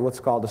pointer to what's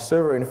called the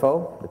server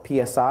info,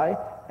 the PSI,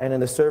 and in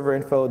the server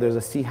info, there's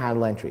a C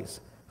handle entries.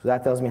 So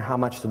that tells me how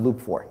much to loop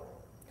for.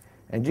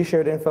 And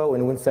gshared info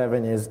in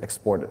Win7 is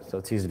exported, so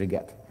it's easy to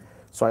get.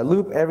 So I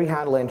loop every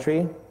handle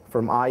entry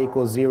from I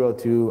equals 0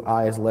 to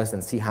I is less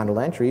than C handle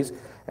entries,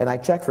 and I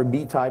check for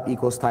B type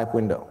equals type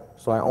window.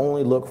 So I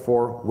only look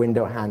for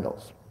window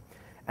handles.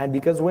 And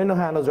because window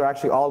handles are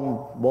actually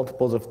all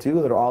multiples of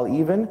 2, they're all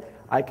even,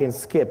 I can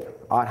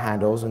skip odd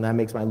handles, and that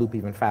makes my loop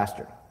even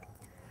faster.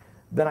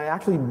 Then I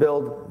actually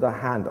build the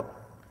handle.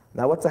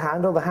 Now what's a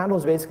handle? The handle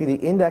is basically the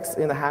index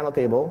in the handle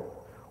table,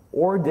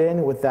 ORed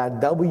in with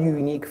that W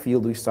unique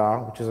field we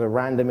saw, which is a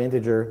random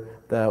integer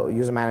the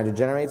user manager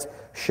generates,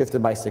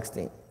 shifted by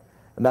 16.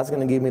 And that's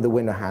going to give me the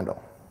window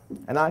handle.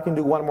 And now I can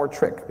do one more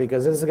trick,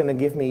 because this is going to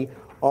give me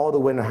all the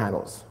window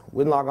handles.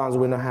 WinLogon's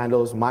window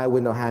handles, my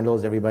window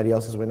handles, everybody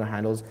else's window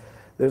handles.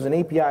 There's an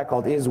API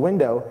called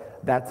isWindow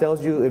that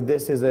tells you if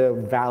this is a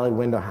valid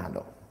window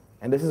handle.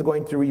 And this is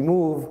going to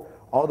remove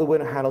all the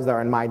window handles that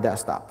are in my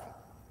desktop.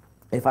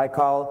 If I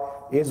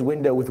call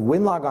isWindow with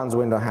WinLogon's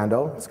window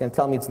handle, it's going to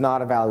tell me it's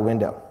not a valid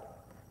window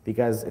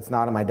because it's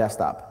not on my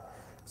desktop.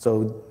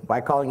 So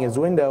by calling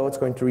isWindow, it's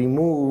going to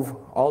remove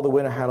all the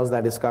window handles that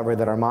I discover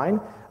that are mine.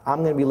 I'm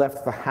going to be left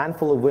with a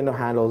handful of window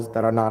handles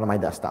that are not on my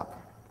desktop.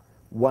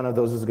 One of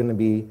those is going to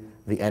be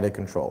the edit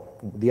control.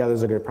 The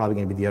others are probably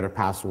going to be the other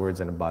passwords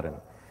and a button.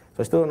 So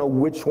I still don't know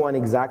which one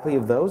exactly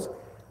of those,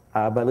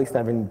 but at least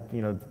I've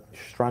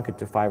shrunk it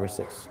to 5 or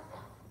 6.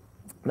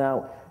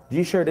 Now,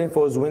 gshared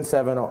info is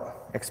Win7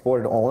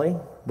 exported only.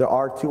 There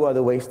are 2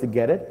 other ways to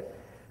get it.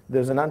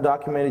 There's an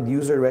undocumented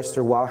user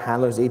register while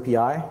handlers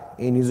API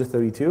in user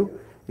 32,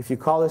 If you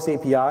call this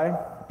API,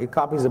 it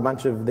copies a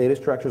bunch of data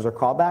structures or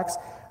callbacks,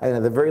 and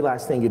then the very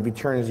last thing, it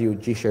returns you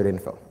gshared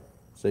info.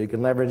 So you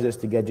can leverage this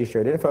to get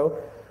gshared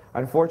info.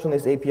 Unfortunately,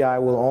 this API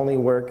will only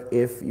work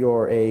if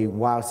you're a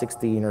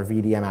WoW16 or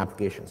VDM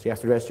application. So you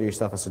have to register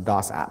yourself as a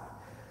DOS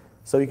app.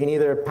 So you can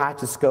either patch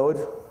this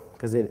code,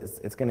 because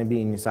it's going to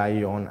be inside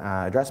your own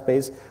address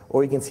space,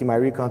 or you can see my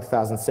REcon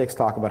 2006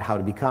 talk about how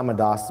to become a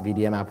DOS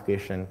VDM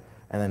application,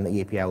 and then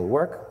the API will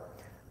work.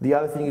 The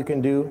other thing you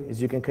can do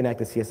is you can connect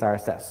to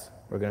CSRSS.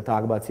 We're going to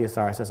talk about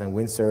CSRSS and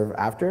WinServe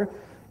after.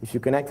 If you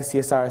connect to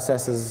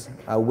CSRSS's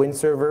Win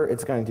server,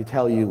 it's going to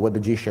tell you what the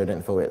gshared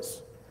info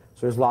is.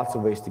 So there's lots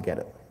of ways to get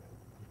it.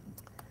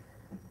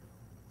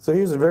 So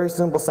here's a very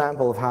simple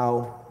sample of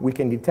how we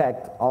can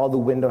detect all the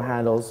window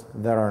handles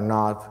that are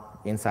not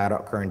inside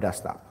our current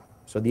desktop.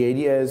 So the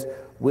idea is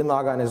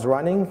WinLogon is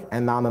running,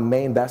 and on the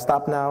main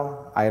desktop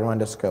now, I run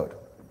this code.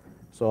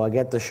 So I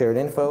get the shared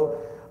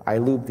info, I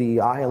loop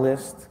the I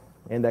list,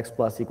 index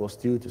plus equals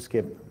 2 to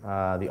skip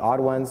the odd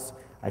ones.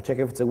 I check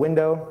if it's a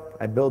window,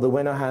 I build a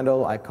window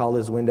handle, I call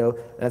this window,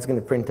 and that's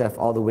going to printf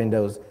all the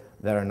windows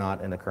that are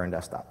not in the current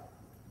desktop.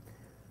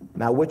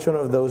 Now, which one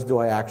of those do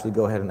I actually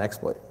go ahead and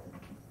exploit?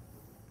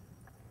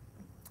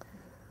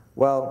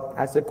 Well,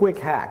 as a quick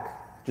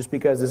hack, just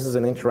because this is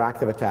an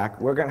interactive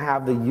attack, we're going to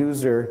have the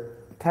user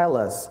tell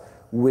us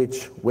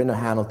which window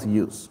handle to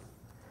use.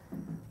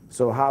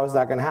 So how is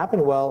that going to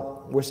happen?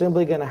 Well, we're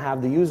simply going to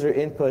have the user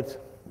input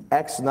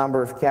X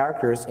number of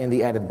characters in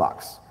the edit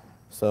box.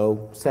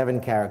 So 7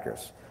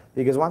 characters.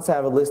 Because once I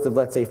have a list of,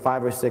 let's say,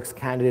 5 or 6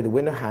 candidate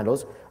window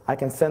handles, I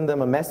can send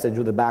them a message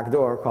with a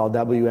backdoor called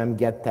wm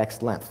get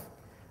text length.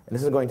 And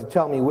this is going to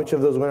tell me which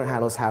of those window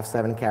handles have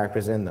 7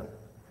 characters in them.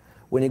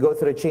 When you go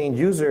to the change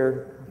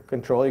user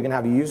control, you're going to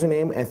have a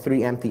username and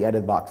 3 empty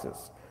edit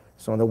boxes.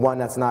 So on the one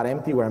that's not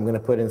empty, where I'm going to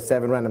put in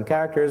 7 random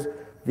characters,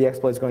 the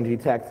exploit is going to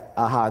detect,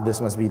 aha, this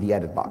must be the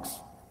edit box.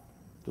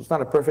 So it's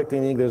not a perfect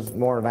thing. There's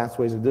more advanced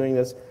ways of doing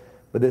this,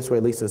 but this way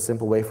at least is a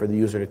simple way for the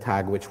user to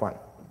tag which one.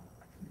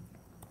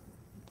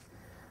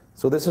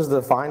 So this is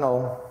the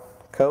final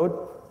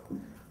code.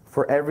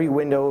 For every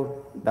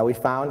window that we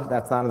found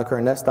that's not on the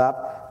current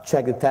desktop,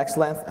 check the text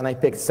length, and I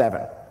picked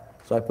 7.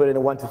 So I put in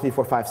a 1, 2, 3,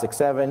 4, 5, 6,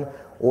 7,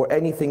 or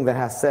anything that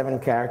has 7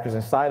 characters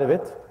inside of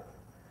it,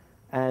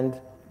 and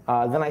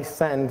then I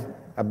send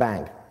a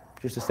bang,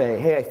 just to say,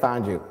 hey, I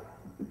found you.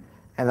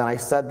 And then I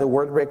set the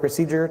word break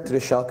procedure to the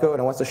shellcode,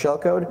 and what's the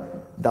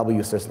shellcode?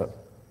 W system,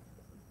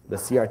 the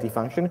CRT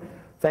function.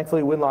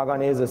 Thankfully,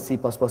 WinLogon is a C++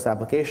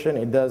 application.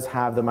 It does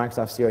have the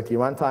Microsoft CRT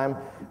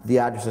runtime. The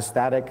address is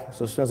static,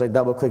 so as soon as I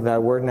double-click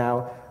that word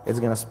now, it's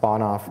going to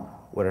spawn off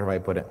whatever I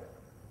put in.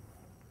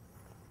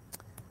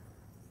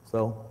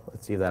 So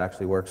let's see if that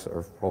actually works,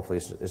 or hopefully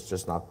it's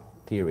just not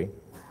theory.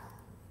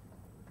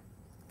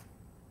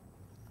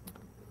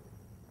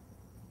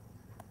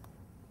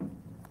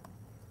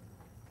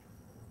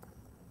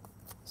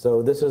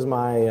 So this is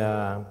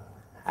my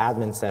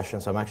admin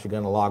session, so I'm actually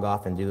going to log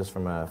off and do this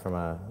from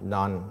a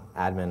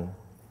non-admin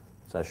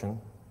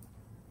session.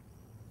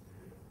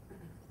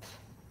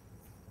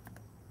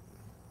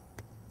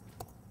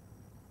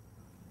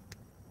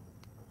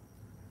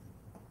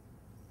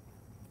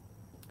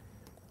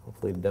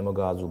 Hopefully the demo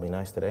gods will be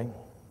nice today.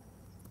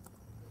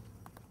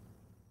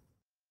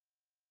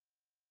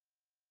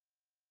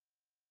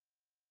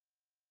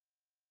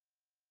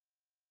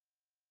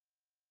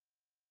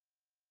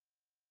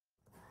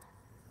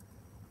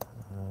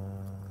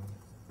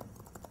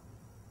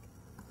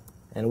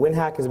 And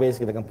WinHack is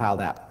basically the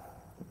compiled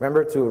app.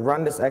 Remember, to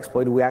run this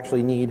exploit, we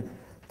actually need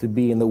to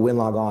be in the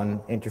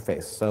WinLogon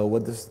interface. So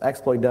what this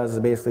exploit does is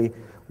basically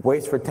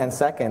waits for 10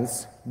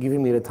 seconds,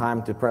 giving me the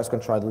time to press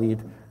Ctrl-Delete,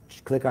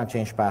 click on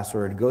Change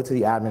Password, go to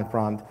the admin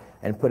prompt,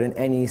 and put in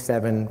any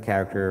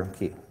 7-character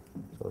key.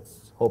 So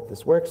let's hope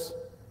this works.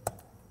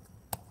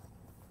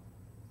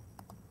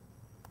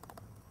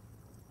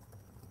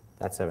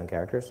 That's 7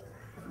 characters.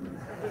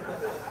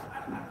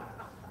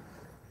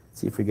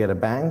 See if we get a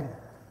bang.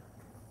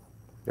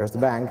 There's the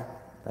bang.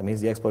 That means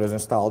the exploit is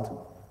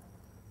installed.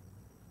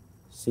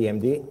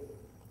 CMD,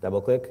 double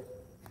click.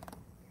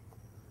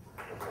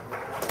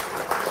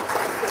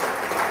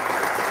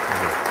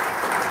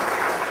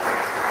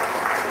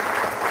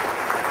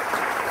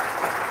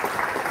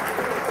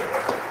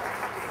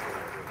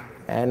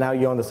 And now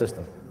you own the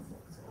system.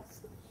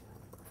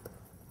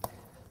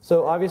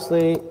 So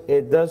obviously,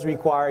 it does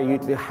require you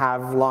to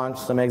have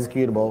launched some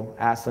executable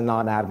as a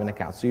non-admin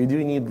account. So you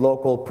do need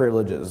local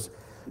privileges,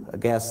 a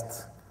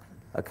guest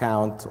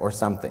account or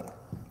something.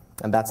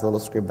 And that's a little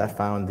script that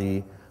found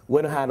the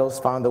window handles,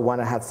 found the one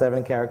that had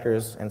 7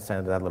 characters, and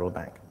sent that little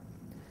bang.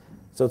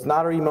 So it's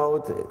not a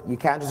remote. You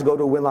can't just go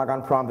to a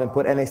WinLogon prompt and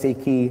put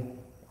NSA key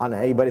on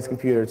anybody's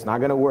computer. It's not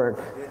going to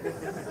work.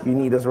 You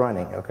need this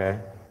running, okay?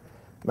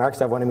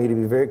 Microsoft wanted me to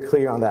be very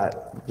clear on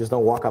that. Just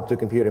don't walk up to a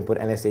computer and put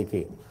NSA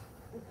key.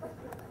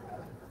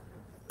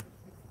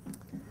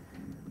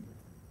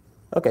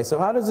 Okay, so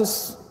how does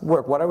this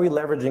work? What are we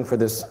leveraging for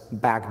this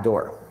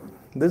backdoor?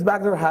 This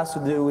backdoor has to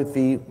do with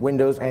the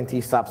Windows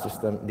NT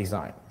subsystem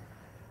design.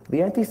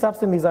 The NT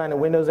subsystem design in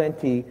Windows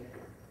NT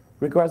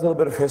requires a little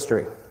bit of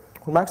history.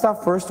 When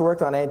Microsoft first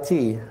worked on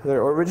NT,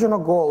 their original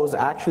goal was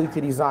actually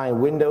to design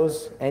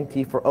Windows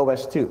NT for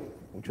OS/2,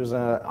 which was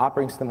an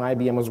operating system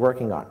IBM was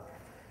working on.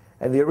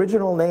 And the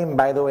original name,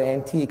 by the way,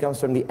 NT, comes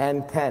from the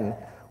N10,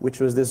 which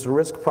was this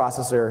RISC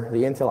processor,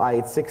 the Intel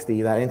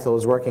i860 that Intel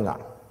was working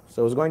on.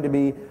 So it was going to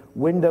be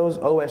Windows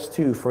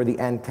OS/2 for the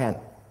N10.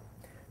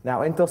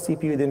 Now, Intel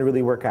CPU didn't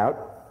really work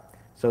out,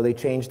 so they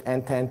changed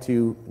N10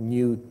 to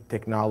new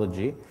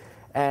technology,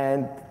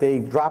 and they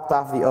dropped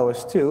off the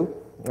OS/2.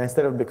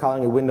 Instead of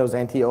calling it Windows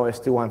NT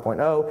OS/2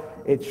 1.0,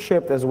 it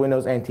shipped as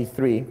Windows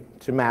NT3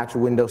 to match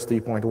Windows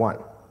 3.1.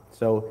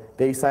 So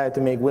they decided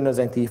to make Windows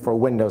NT for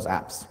Windows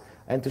apps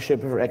and to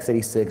ship it for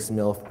x86,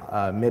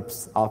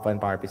 MIPS, Alpha,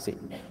 and PowerPC.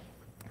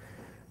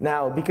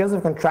 Now, because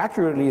of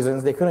contractual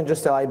reasons, they couldn't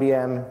just tell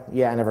IBM,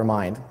 yeah, never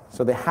mind.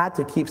 So they had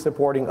to keep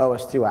supporting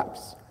OS/2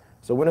 apps.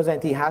 So Windows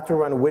NT had to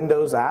run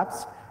Windows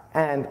apps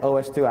and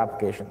OS/2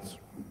 applications.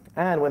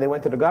 And when they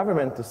went to the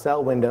government to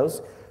sell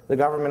Windows, the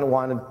government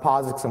wanted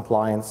POSIX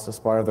compliance as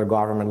part of their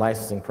government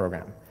licensing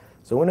program.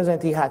 So Windows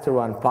NT had to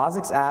run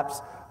POSIX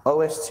apps,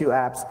 OS/2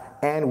 apps,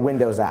 and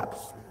Windows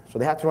apps. So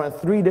they had to run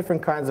 3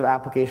 different kinds of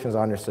applications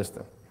on their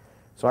system.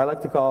 So I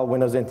like to call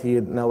Windows NT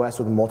an OS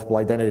with multiple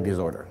identity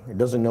disorder. It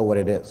doesn't know what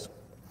it is.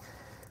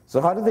 So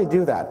how did they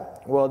do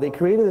that? Well, they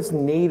created this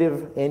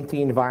native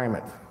NT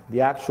environment,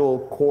 the actual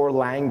core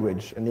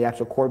language and the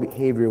actual core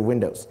behavior of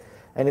Windows,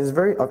 and it's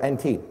of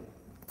NT.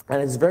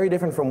 And it's very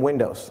different from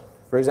Windows.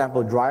 For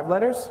example, drive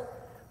letters,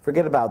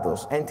 forget about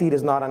those. NT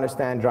does not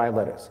understand drive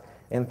letters.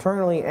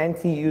 Internally,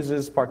 NT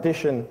uses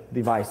partition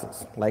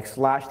devices, like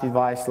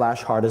 /device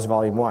 /hard disk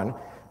volume 1.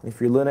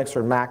 If you're Linux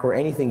or Mac or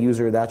anything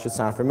user, that should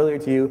sound familiar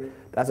to you.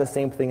 That's the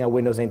same thing that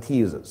Windows NT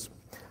uses.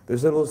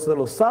 There's this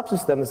little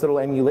subsystem, this little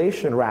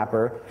emulation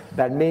wrapper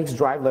that makes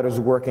drive letters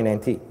work in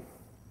NT.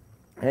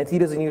 NT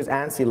doesn't use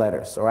ANSI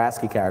letters or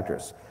ASCII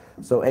characters.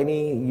 So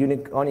any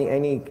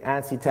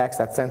ANSI text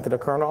that's sent to the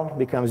kernel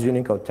becomes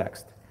Unicode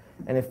text.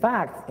 And in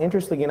fact,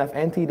 interestingly enough,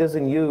 NT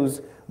doesn't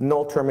use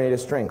null terminated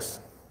strings.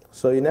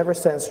 So you never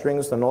send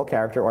strings to null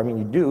character, or I mean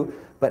you do,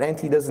 but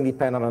NT doesn't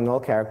depend on a null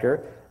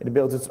character. It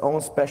builds its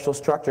own special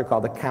structure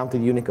called the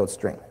counted Unicode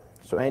string.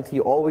 So NT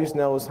always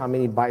knows how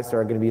many bytes there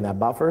are going to be in that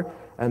buffer,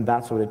 and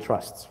that's what it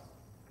trusts.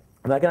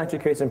 And that can actually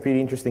create some pretty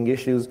interesting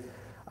issues.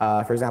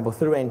 For example,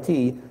 through NT,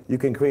 you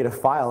can create a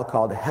file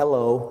called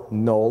hello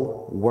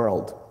null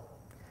world.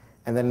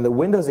 And then in the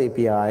Windows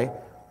API,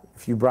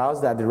 if you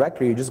browse that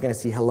directory, you're just going to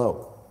see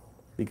hello,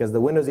 because the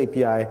Windows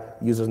API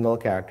uses null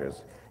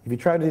characters. If you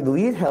try to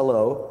delete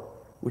hello,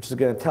 which is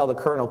going to tell the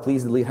kernel,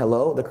 please delete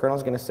hello, the kernel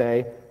is going to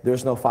say,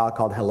 there's no file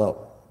called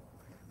hello.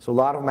 So a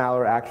lot of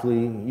malware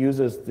actually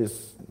uses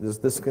this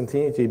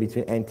discontinuity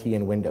between NT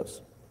and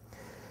Windows.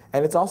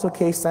 And it's also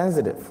case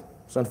sensitive.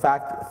 So in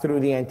fact, through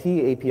the NT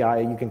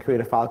API, you can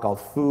create a file called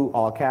foo,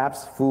 all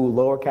caps, foo,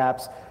 lower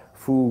caps,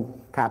 foo,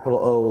 capital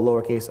O,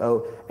 lowercase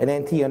o, and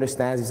NT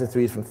understands these are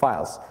 3 different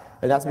files.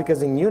 And that's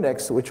because in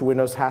Unix, which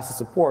Windows has to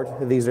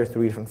support, these are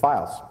 3 different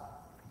files.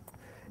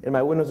 In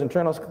my Windows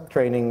internals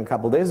training a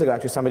couple days ago,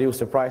 actually somebody was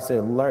surprised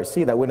to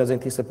see that Windows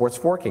NT supports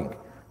forking.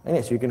 And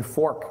yes, you can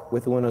fork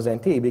with Windows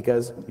NT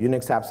because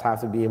Unix apps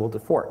have to be able to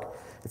fork.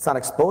 It's not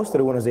exposed to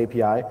the Windows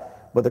API,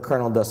 but the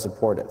kernel does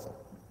support it.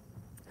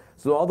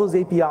 So all those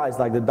APIs,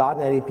 like the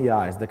 .NET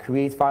APIs, the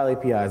create file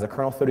APIs, the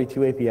kernel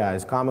 32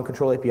 APIs, common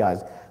control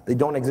APIs, they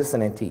don't exist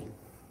in NT.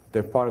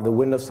 They're part of the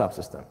Windows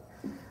subsystem.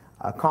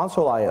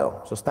 Console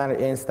I/O, so standard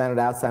in, standard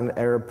out, standard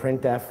error,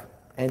 printf,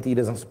 NT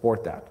doesn't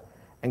support that.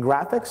 And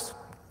graphics,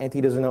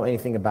 NT doesn't know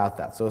anything about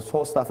that. So this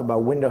whole stuff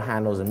about window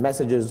handles and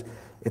messages,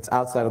 it's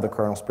outside of the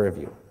kernel's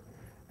purview.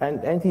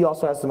 And NT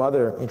also has some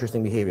other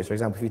interesting behaviors. For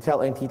example, if you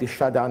tell NT to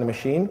shut down the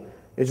machine,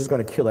 it's just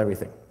going to kill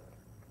everything.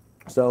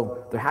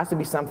 So there has to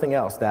be something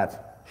else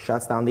that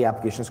shuts down the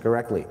applications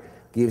correctly,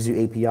 gives you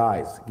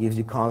APIs, gives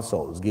you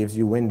consoles, gives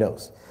you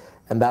Windows.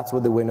 And that's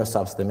what the Windows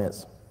subsystem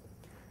is.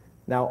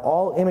 Now,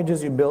 all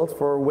images you build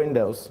for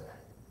Windows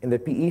in the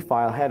PE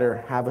file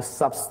header have a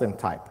subsystem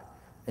type.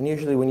 And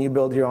usually when you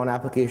build your own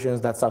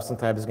applications, that subsystem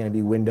type is going to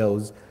be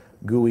Windows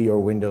GUI or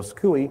Windows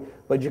CUI,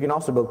 but you can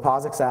also build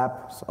POSIX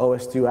apps,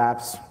 OS/2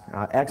 apps,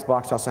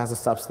 Xbox also has a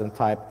subsystem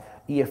type,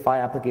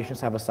 EFI applications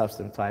have a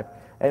subsystem type,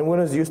 and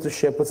Windows used to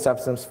ship with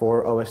subsystems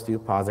for OS/2,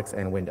 POSIX,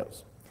 and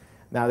Windows.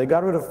 Now they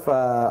got rid of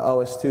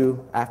OS/2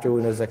 after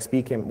when Windows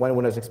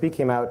XP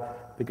came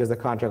out because the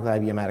contract with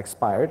IBM had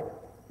expired,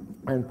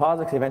 and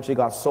POSIX eventually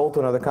got sold to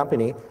another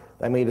company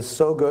that made it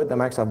so good that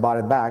Microsoft bought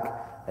it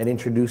back and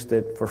introduced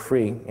it for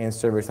free in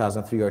Server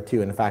 2003 or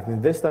 2. And in fact,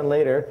 in Vista and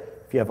later,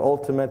 if you have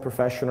Ultimate,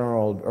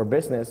 Professional, or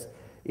Business,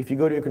 if you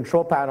go to your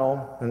control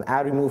panel and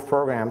add remove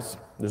programs,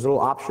 there's a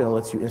little option that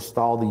lets you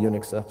install the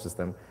Unix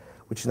subsystem,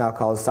 which is now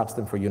called a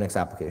subsystem for Unix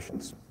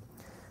applications.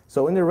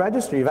 So in the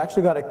registry, you've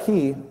actually got a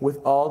key with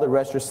all the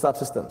register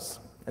subsystems.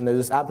 And there's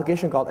this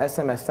application called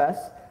SMSS,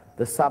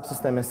 the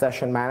Subsystem and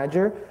Session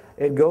Manager.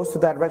 It goes to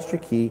that registry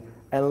key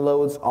and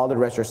loads all the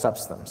register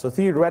subsystems. So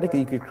theoretically,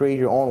 you could create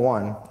your own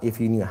one if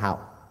you knew how.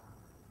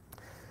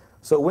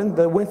 So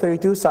the Win32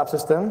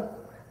 subsystem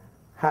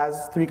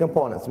has 3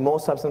 components.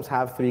 Most subsystems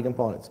have 3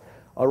 components.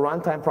 A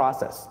runtime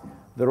process.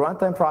 The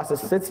runtime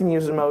process sits in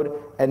user mode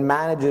and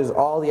manages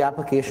all the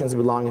applications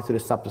belonging to the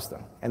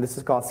subsystem. And this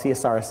is called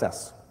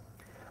CSRSS.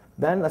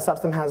 Then a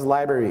subsystem has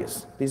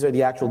libraries. These are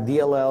the actual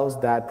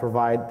DLLs that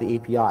provide the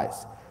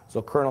APIs.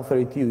 So kernel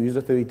 32,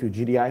 user 32,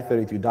 GDI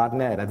 32,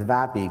 .NET,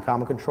 ADVAPI,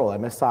 Common Control,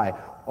 MSI,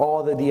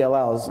 all the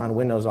DLLs on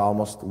Windows are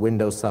almost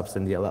Windows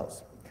subsystem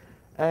DLLs.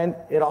 And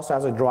it also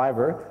has a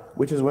driver,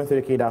 which is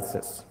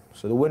Win32k.sys.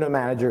 So the window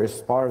manager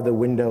is part of the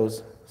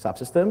Windows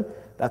subsystem.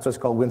 That's what's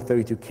called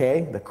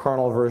Win32k, the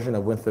kernel version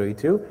of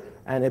Win32.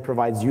 And it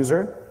provides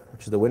user,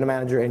 which is the window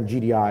manager, and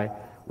GDI,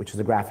 which is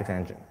the graphics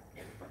engine.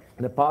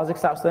 The POSIX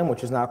subsystem,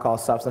 which is now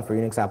called Subsystem for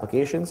Unix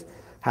Applications,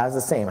 has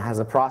the same. It has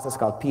a process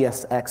called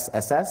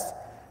PSXSS,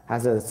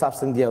 has a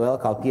subsystem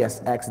DLL called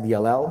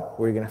PSXDLL,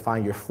 where you're going to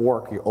find your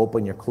fork, your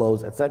open, your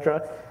close,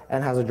 etc.,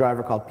 and has a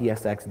driver called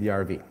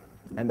PSXDRV.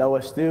 And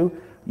OS2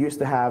 used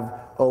to have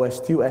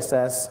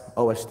OS2SS,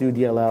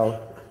 OS2DLL,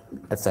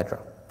 etc.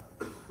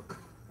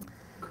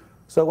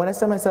 So when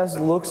SMSS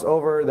looks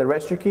over the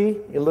registry key,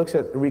 it looks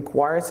at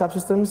required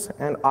subsystems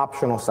and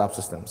optional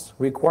subsystems.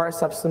 Required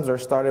subsystems are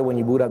started when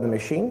you boot up the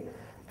machine,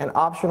 and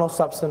optional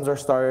subsystems are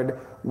started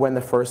when the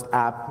first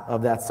app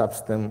of that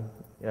subsystem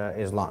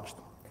is launched.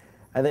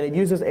 And then it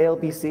uses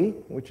ALPC,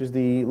 which is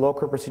the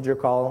local procedure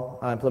call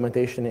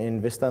implementation in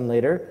Vista and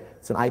later.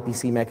 It's an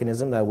IPC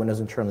mechanism that Windows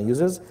internally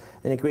uses,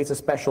 and it creates a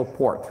special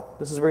port.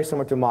 This is very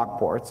similar to mock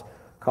ports,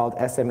 called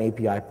SM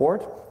API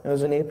port. And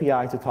there's an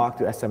API to talk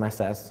to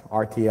SMSS,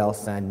 RTL,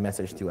 send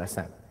message to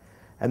SM.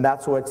 And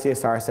that's what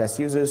CSRSS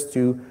uses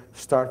to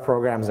start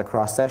programs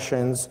across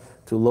sessions,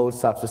 to load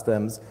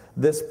subsystems.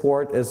 This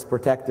port is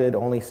protected,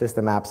 only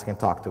system apps can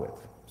talk to it.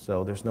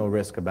 So there's no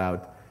risk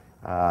about,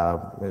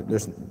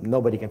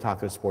 nobody can talk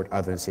to this port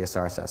other than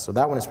CSRSS. So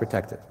that one is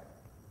protected.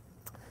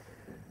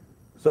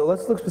 So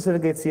let's look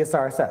specifically at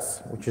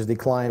CSRSS, which is the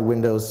client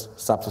Windows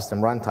subsystem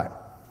runtime.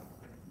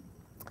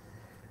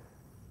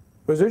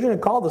 It was originally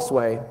called this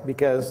way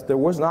because there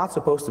was not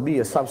supposed to be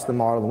a subsystem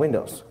model in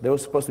Windows. There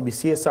was supposed to be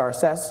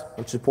CSRSS,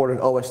 which supported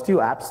OS2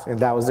 apps, and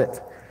that was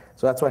it.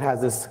 So that's why it has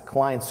this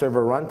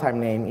client-server runtime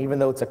name. Even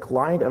though it's a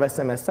client of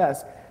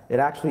SMSS, it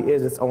actually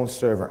is its own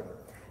server.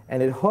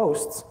 And it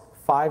hosts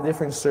 5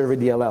 different server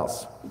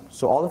DLLs.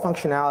 So all the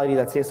functionality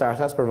that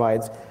CSRSS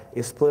provides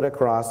is split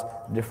across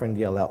different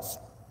DLLs.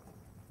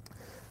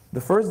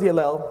 The first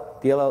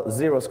DLL,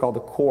 DLL0, is called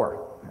the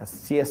core. That's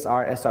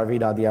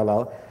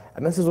CSR-SRV.dll.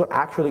 And this is what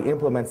actually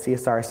implements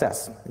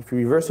CSRSS. If you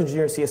reverse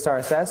engineer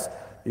CSRSS,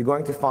 you're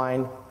going to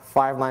find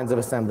 5 lines of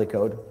assembly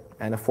code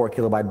and a 4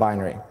 kilobyte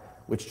binary,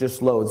 which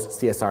just loads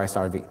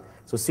CSR-SRV.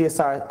 So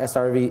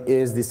CSR-SRV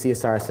is the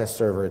CSRSS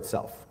server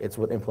itself. It's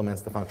what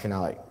implements the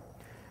functionality.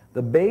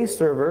 The base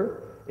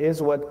server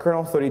is what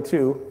kernel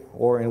 32,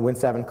 or in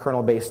Win7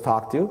 kernel base,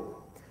 talk to.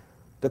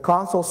 The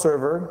console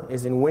server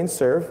is in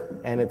WinServe,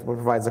 and it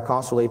provides the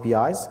console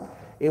APIs.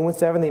 In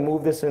Win7, they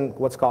moved this in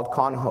what's called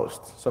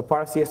conhost. So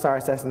part of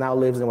CSRSS now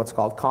lives in what's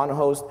called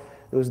conhost.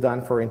 It was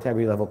done for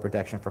integrity level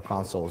protection for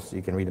consoles.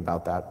 You can read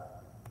about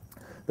that.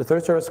 The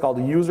third server is called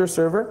the user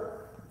server,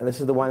 and this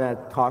is the one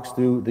that talks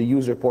to the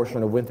user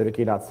portion of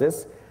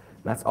Win32k.sys.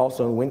 That's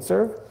also in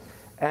WinServe.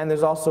 And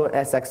there's also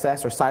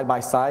SXS, or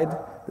side-by-side.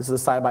 This is a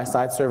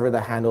side-by-side server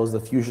that handles the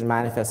Fusion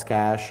manifest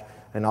cache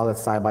and all that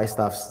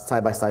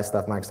side-by-side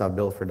stuff Microsoft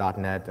built for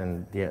 .NET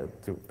and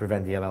to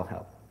prevent DLL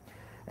help.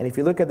 And if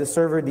you look at the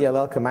server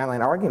DLL command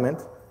line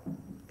argument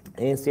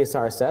in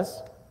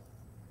CSRSS,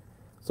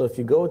 so if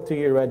you go to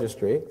your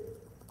registry,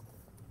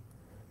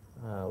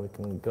 we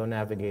can go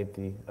navigate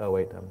the, oh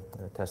wait,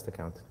 test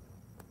account.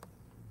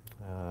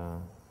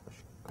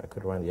 I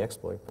could run the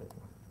exploit,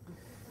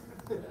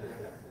 but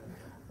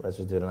let's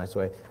just do it a nice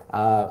way.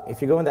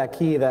 If you go in that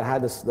key that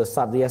had the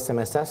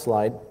SMSS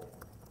slide,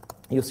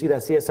 you'll see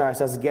that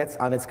CSRSS gets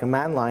on its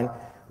command line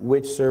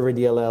which server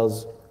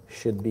DLLs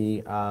should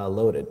be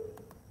loaded.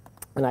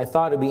 And I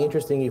thought it'd be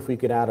interesting if we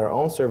could add our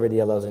own server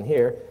DLLs in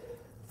here.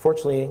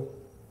 Fortunately,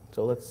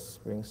 so let's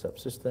bring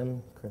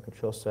subsystem, current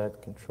control set,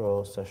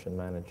 control, session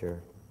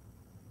manager,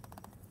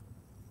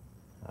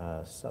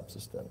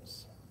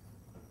 subsystems.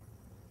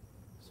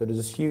 So there's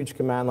this huge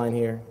command line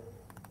here.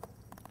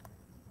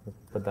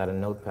 Put that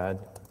in Notepad.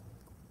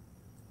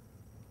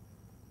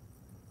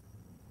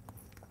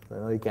 I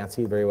know you can't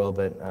see it very well,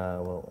 but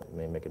we'll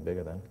maybe make it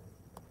bigger then.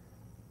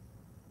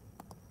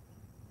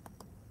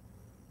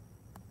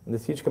 And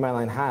this huge command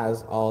line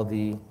has all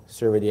the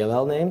server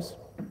DLL names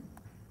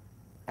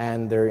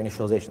and their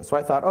initialization. So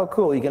I thought, oh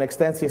cool, you can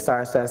extend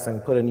CSRSS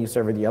and put a new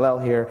server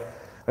DLL here.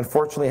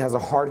 Unfortunately, it has a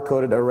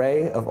hard-coded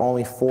array of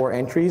only 4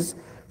 entries.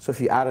 So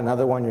if you add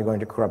another one, you're going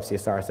to corrupt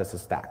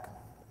CSRSS's stack.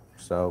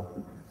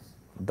 So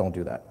don't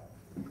do that.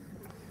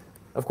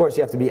 Of course,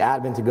 you have to be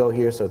admin to go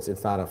here, so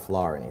it's not a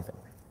flaw or anything.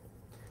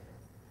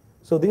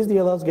 So these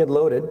DLLs get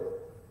loaded.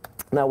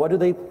 Now,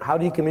 how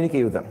do you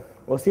communicate with them?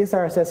 Well,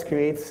 CSRSS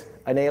creates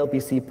an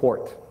ALPC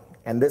port,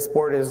 and this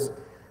port is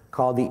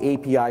called the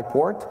API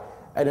port,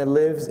 and it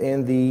lives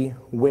in the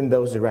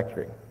Windows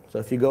directory. So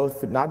if you go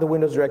through, not the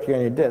Windows directory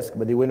on your disk,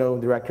 but the Windows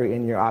directory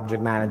in your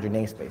object manager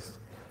namespace.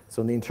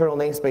 So in the internal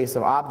namespace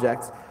of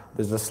objects,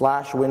 there's a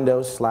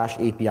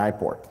 /Windows/API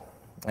port.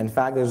 In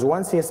fact, there's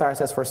one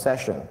CSRSS for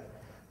session.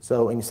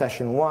 So in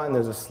session 1,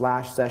 there's a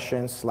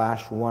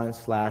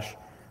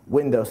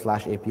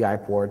 /session/1/Windows/API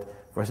port.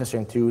 For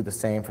session 2, the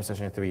same. For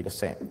session 3, the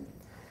same.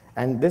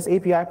 And this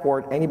API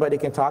port, anybody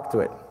can talk to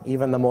it,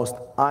 even the most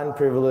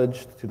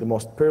unprivileged to the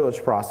most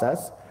privileged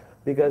process,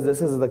 because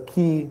this is the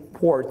key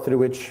port through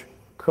which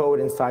code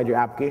inside your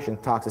application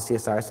talks to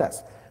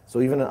CSRSS.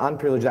 So even an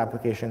unprivileged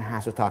application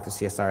has to talk to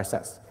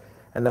CSRSS.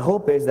 And the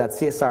hope is that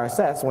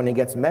CSRSS, when it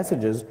gets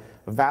messages,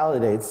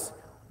 validates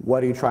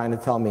what are you trying to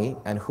tell me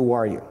and who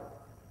are you.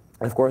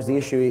 And of course, the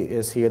issue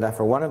is here that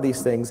for one of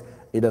these things,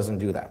 it doesn't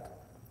do that.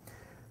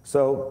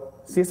 So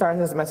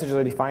CSRSS messages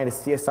are defined as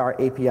CSR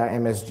API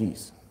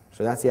MSGs.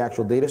 So that's the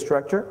actual data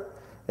structure.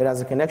 It has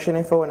a connection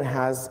info and it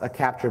has a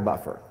capture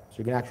buffer. So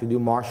you can actually do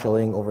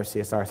marshalling over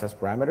CSRSS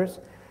parameters.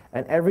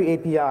 And every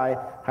API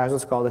has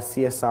what's called a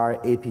CSR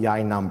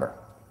API number.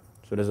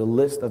 So there's a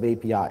list of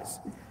APIs.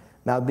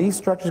 Now these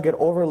structures get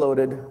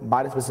overloaded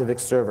by the specific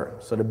server.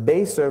 So the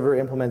base server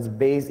implements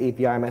base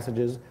API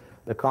messages.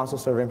 The console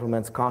server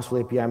implements console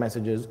API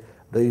messages.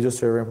 The user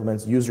server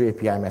implements user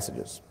API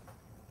messages.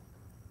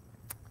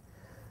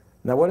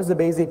 Now what does the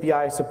base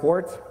API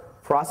support?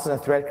 Process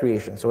and thread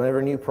creation. So whenever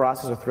a new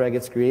process or thread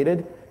gets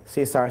created,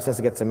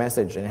 CSRSS gets a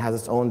message and it has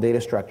its own data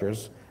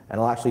structures and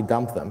it'll actually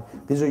dump them.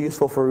 These are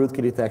useful for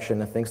rootkit detection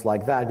and things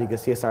like that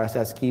because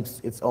CSRSS keeps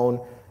its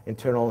own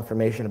internal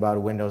information about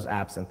Windows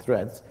apps and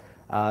threads.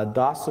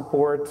 DOS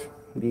support,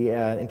 the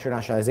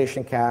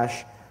internationalization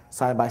cache,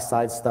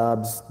 side-by-side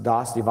stubs,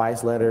 DOS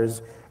device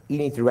letters,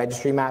 INI to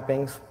registry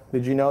mappings.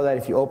 Did you know that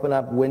if you open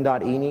up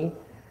win.ini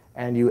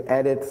and you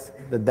edit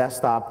the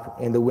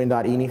desktop in the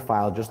win.ini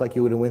file, just like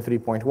you would in Win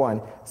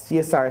 3.1,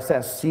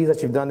 CSRSS sees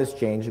that you've done this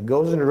change,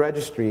 goes into the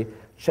registry,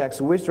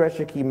 checks which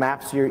registry key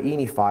maps to your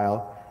ini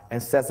file,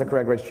 and sets the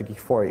correct registry key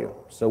for you.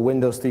 So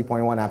Windows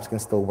 3.1 apps can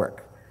still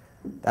work.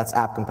 That's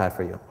app compat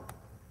for you.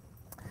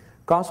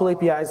 Console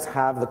APIs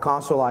have the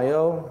console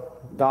I/O,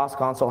 DOS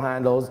console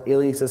handles,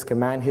 aliases,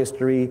 command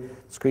history,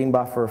 screen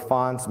buffer,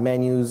 fonts,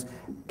 menus,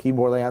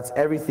 keyboard layouts,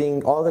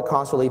 everything, all the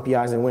console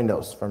APIs in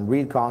Windows, from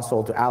read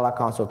console to alloc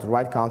console to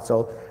write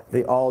console,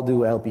 they all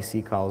do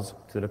LPC calls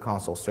to the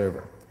console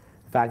server.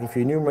 In fact, if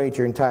you enumerate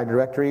your entire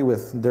directory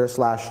with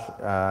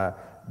dir/c/s,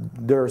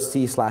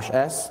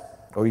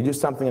 or you do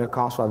something in a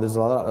console, there's a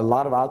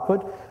lot of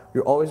output,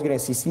 you're always going to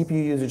see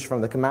CPU usage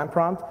from the command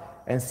prompt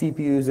and CPU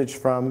usage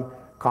from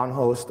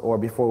conhost or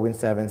before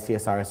Win7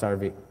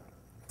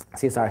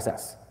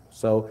 CSRSS.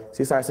 So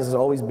CSRSS is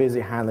always busy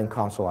handling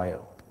console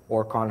I/O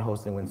or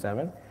conhost in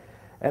Win7.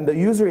 And the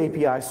user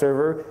API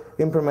server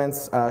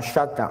implements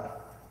shutdown.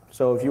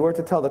 So if you were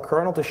to tell the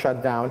kernel to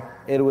shut down,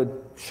 it would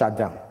shut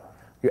down.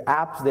 Your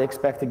apps, they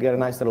expect to get a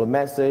nice little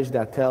message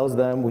that tells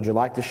them, would you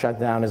like to shut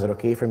down? Is it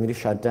okay for me to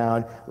shut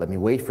down? Let me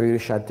wait for you to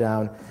shut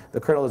down. The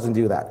kernel doesn't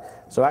do that.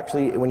 So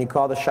actually, when you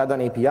call the shutdown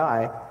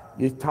API,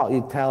 you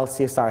tell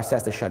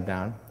CSRSS to shut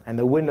down, and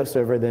the Windows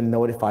server then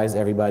notifies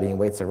everybody and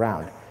waits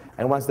around.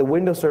 And once the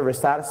Windows server is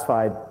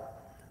satisfied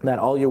that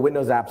all your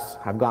Windows apps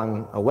have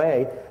gone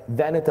away,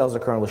 then it tells the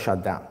kernel to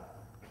shut down.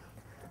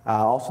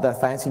 Also,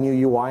 that fancy new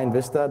UI in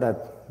Vista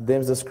that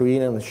dims the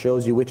screen and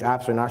shows you which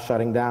apps are not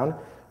shutting down,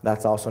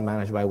 that's also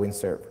managed by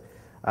WinServe.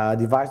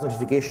 Device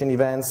notification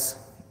events,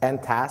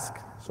 end task.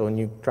 So when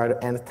you try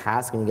to end a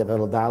task and you get a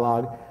little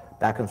dialog,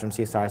 that comes from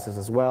CSRSS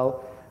as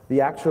well. The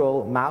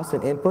actual mouse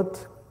and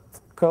input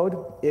code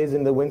is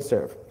in the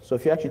WinServe. So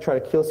if you actually try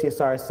to kill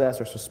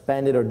CSRSS or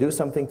suspend it or do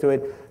something to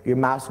it, your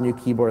mouse and your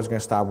keyboard is going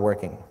to stop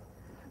working.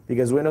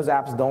 Because Windows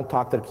apps don't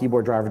talk to the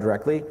keyboard driver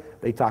directly,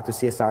 they talk to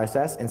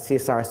CSRSS, and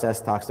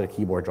CSRSS talks to the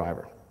keyboard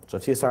driver. So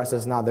if CSRSS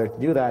is not there to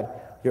do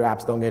that, your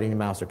apps don't get any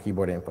mouse or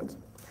keyboard inputs.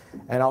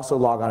 And also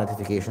logon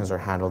notifications are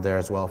handled there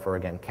as well for,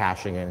 again,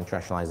 caching and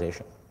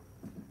internationalization.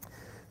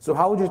 So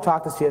how would you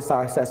talk to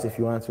CSRSS if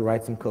you wanted to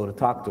write some code to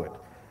talk to it?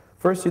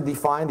 First, you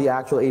define the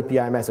actual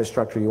API message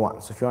structure you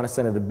want. So if you want to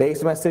send it a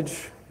base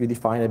message, you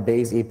define a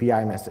base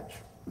API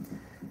message.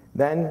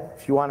 Then,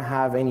 if you want to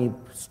have any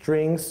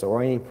strings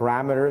or any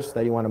parameters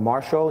that you want to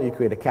marshal, you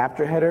create a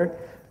capture header.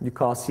 You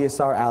call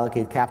CSR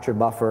allocate capture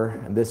buffer,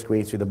 and this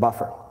creates you the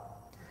buffer.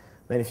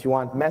 Then if you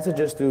want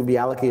messages to be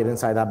allocated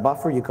inside that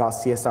buffer, you call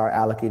CSR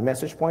allocate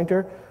message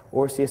pointer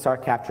or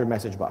CSR capture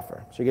message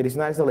buffer. So you get these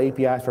nice little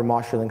APIs for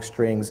marshalling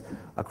strings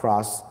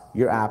across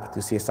your app to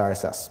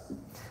CSRSS.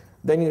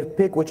 Then you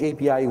pick which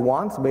API you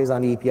want based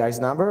on the API's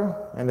number,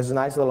 and there's a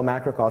nice little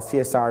macro called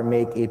CSR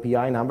make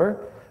API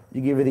number.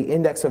 You give it the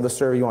index of the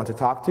server you want to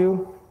talk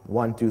to,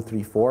 1, 2,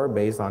 3, 4,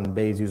 based on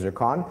base user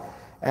con,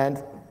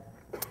 and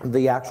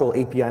the actual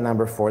API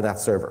number for that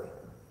server.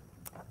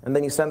 And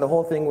then you send the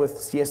whole thing with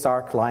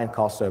CSR client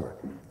call server.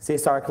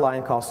 CSR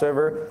client call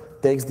server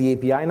takes the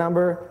API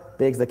number,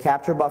 takes the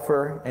capture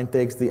buffer, and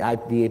takes the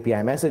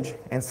API message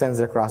and sends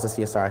it across the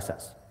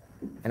CSRSS.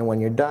 And when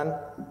you're done,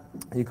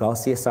 you call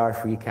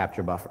CSR free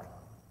capture buffer.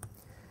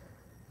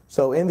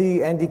 So in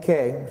the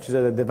NDK, which is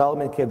a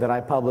development kit that I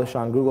publish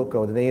on Google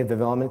Code, the native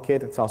development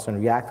kit, it's also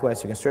in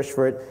ReactOS, you can search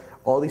for it.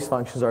 All these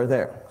functions are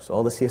there. So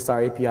all the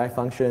CSR API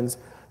functions,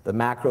 the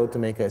macro to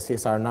make a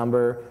CSR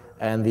number,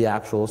 and the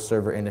actual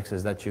server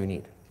indexes that you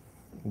need.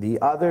 The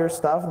other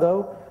stuff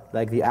though,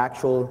 like the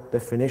actual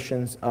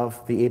definitions of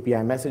the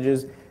API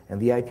messages and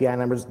the API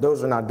numbers,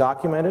 those are not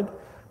documented,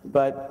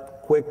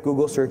 but quick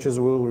Google searches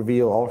will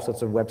reveal all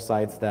sorts of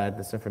websites that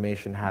this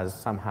information has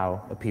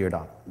somehow appeared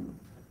on.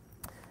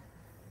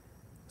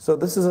 So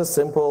this is a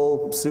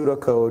simple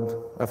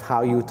pseudocode of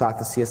how you talk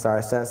to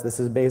CSRSS. This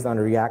is based on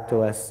a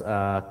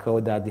ReactOS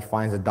code that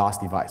defines a DOS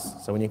device.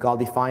 So when you call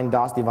define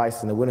DOS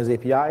device in the Windows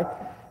API,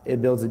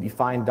 it builds a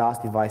define DOS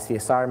device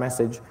CSR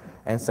message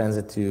and sends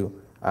it to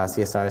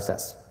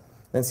CSRSS.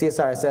 Then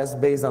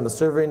CSRSS, based on the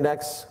server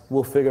index,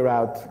 will figure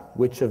out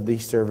which of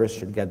these servers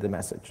should get the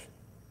message.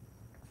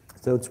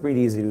 So it's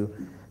pretty easy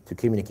to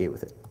communicate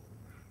with it.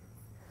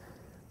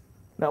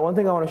 Now, one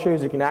thing I want to show you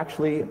is you can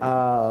actually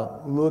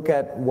look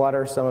at what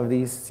are some of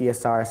these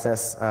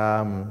CSRSS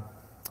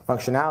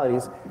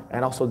functionalities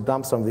and also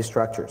dump some of these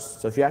structures.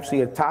 So if you actually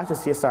attach a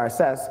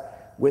CSRSS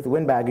with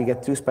WinBag, you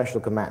get two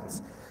special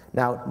commands.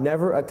 Now,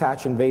 never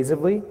attach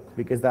invasively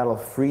because that'll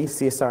freeze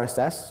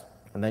CSRSS,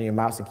 and then your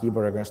mouse and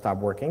keyboard are going to stop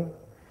working.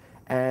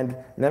 And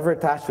never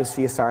attach to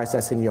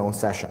CSRSS in your own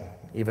session,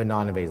 even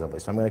non-invasively.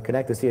 So I'm going to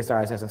connect the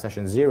CSRSS in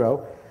session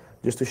 0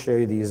 just to show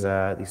you these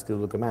two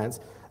little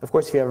commands. Of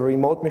course, if you have a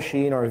remote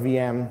machine or a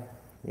VM,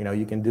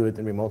 you can do it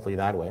remotely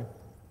that way.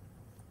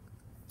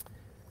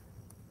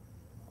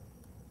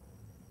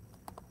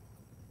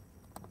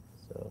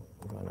 So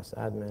run as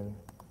admin.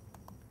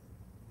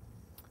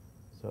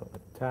 So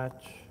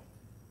attach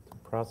to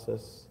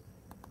process,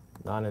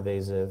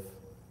 non-invasive,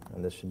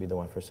 and this should be the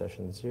one for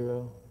session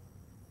 0.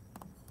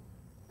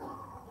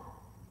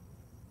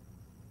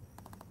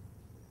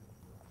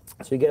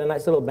 So you get a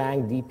nice little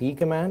bang DP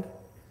command.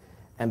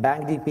 And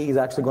bang DP is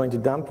actually going to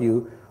dump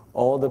you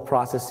all the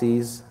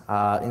processes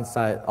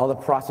all the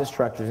process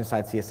structures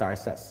inside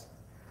CSRSS.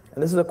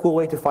 And this is a cool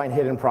way to find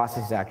hidden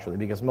processes actually,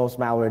 because most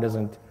malware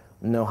doesn't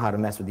know how to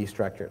mess with these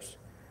structures.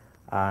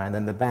 And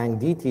then the bang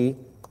DT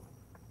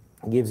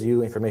gives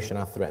you information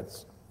on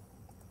threads.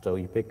 So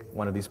you pick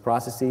one of these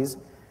processes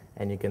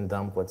and you can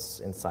dump what's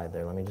inside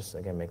there. Let me just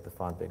again make the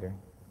font bigger.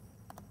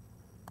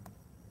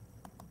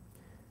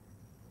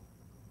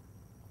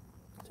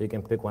 So you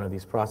can pick one of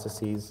these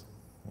processes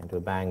and do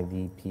a bang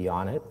DP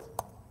on it,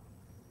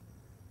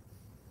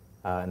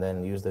 and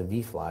then use the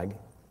V flag.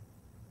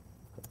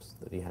 Oops,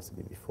 the V has to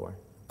be before.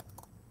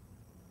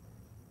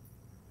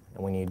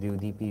 And when you do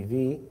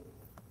DPV,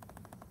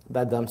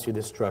 that dumps you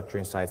the structure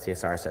inside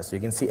CSRSS. So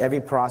you can see every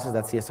process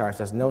that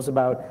CSRSS knows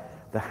about,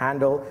 the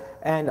handle,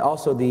 and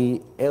also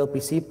the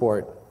ALPC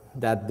port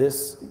that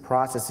this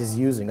process is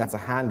using. That's a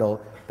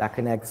handle that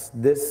connects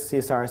this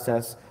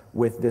CSRSS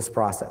with this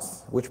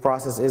process. Which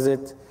process is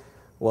it?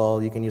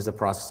 Well, you can use the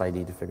process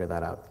ID to figure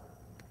that out.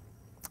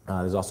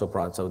 There's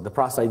also so the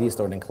process ID is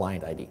stored in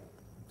client ID.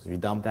 So if you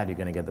dump that, you're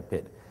going to get the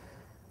PID.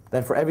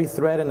 Then for every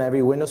thread and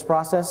every Windows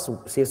process,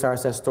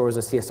 CSRSS stores a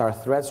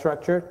CSR thread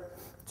structure.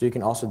 So you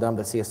can also dump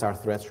the CSR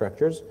thread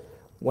structures.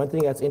 One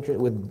thing that's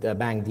interesting with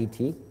bang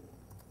DT,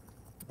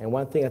 and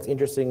one thing that's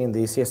interesting in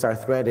the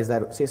CSR thread is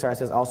that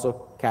CSRSS also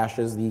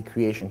caches the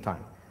creation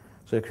time.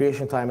 So the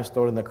creation time is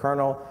stored in the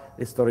kernel.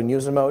 It's stored in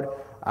user mode.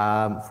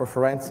 For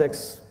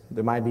forensics,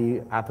 there might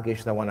be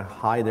applications that want to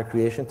hide their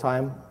creation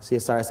time.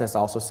 CSRSS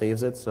also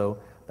saves it, so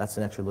that's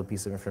an extra little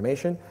piece of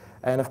information.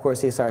 And of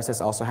course,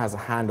 CSRSS also has a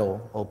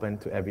handle open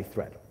to every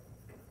thread.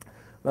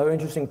 Another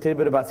interesting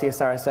tidbit about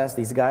CSRSS,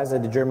 these guys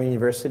at the German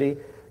university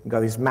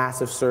got these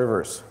massive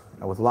servers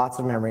with lots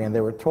of memory, and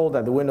they were told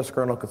that the Windows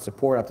kernel could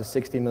support up to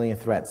 60 million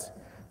threads.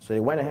 So they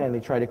went ahead and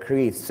they tried to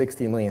create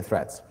 60 million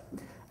threads.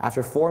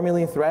 After 4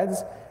 million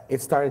threads,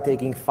 it started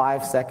taking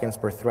 5 seconds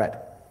per thread.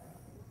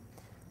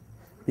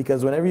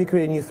 Because whenever you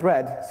create a new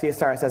thread,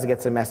 CSRSS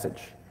gets a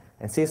message.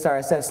 And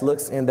CSRSS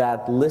looks in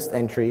that list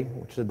entry,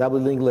 which is a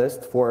doubly linked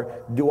list, for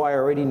do I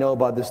already know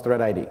about this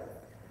thread ID?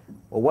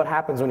 Well, what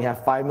happens when you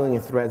have 5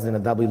 million threads in a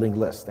doubly linked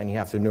list and you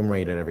have to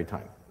enumerate it every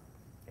time?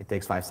 It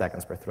takes 5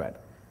 seconds per thread.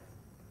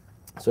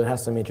 So it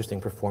has some interesting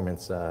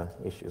performance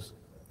issues.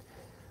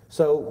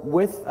 So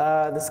with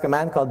this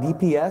command called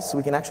DPS,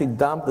 we can actually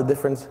dump the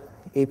different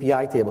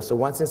API tables. So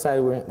once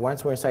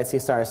we're inside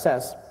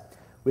CSRSS,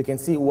 we can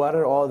see what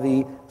are all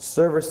the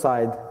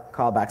server-side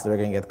callbacks that are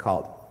going to get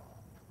called.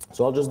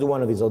 So I'll just do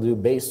one of these. I'll do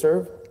base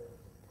serve.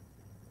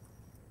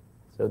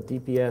 So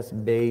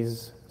DPS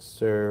base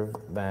serve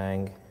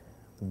bang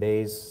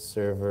base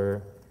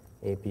server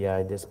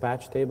API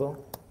dispatch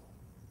table.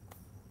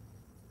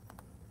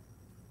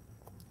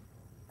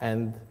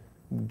 And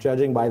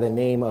judging by the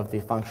name of the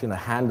function that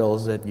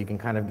handles it, you can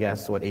kind of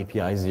guess what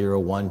API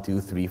 0, 1,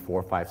 2, 3,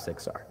 4, 5,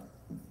 6 are.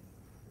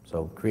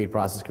 So create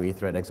process, create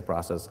thread, exit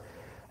process.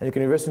 And you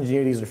can reverse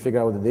engineer these or figure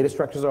out what the data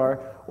structures are,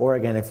 or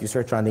again, if you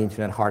search on the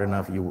internet hard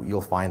enough,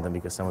 you'll find them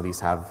because some of these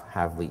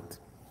have leaked.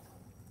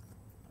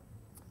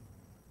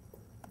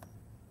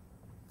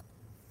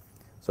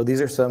 So these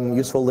are some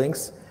useful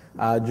links.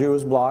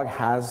 Drew's blog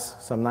has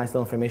some nice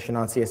little information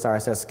on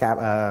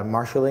CSRSS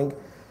marshalling.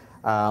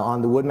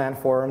 On the Woodman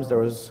forums, there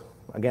was,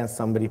 again,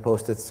 somebody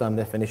posted some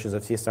definitions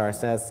of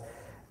CSRSS,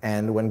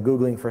 and when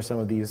Googling for some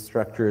of these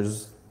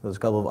structures, there's a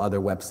couple of other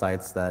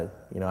websites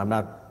that, I'm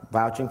not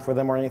vouching for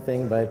them or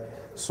anything, but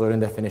certain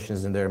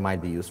definitions in there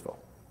might be useful.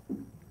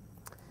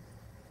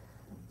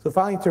 So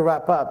finally, to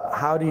wrap up,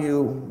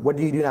 what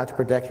do you do now to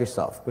protect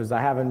yourself? Because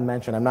I'm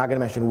not going to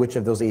mention which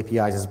of those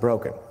APIs is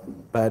broken,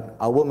 but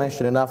I will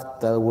mention enough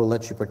that will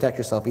let you protect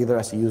yourself either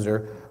as a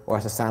user or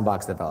as a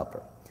sandbox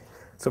developer.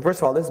 So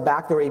first of all, this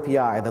backdoor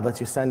API that lets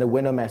you send a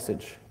window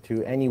message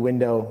to any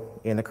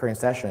window in the current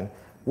session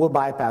will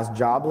bypass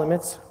job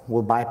limits,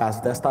 will bypass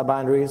desktop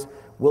boundaries,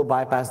 will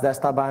bypass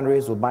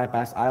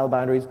IL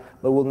boundaries,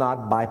 but will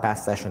not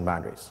bypass session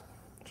boundaries.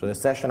 So the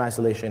session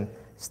isolation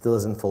still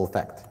is in full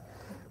effect,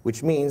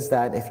 which means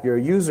that if you're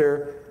a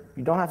user,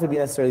 you don't have to be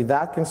necessarily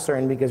that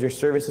concerned because your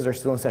services are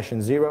still in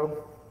session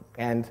 0,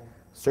 and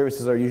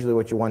services are usually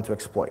what you want to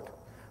exploit.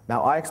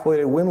 Now, I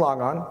exploited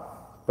WinLogon,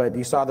 but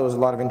you saw there was a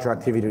lot of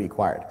interactivity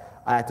required.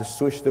 I had to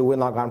switch the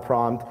WinLogon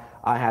prompt.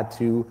 I had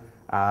to,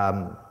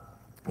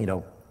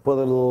 put a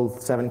little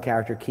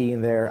 7-character key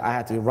in there. I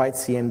had to write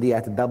CMD. I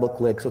had to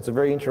double-click. So it's a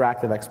very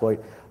interactive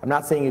exploit. I'm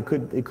not saying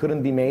it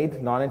couldn't be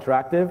made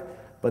non-interactive,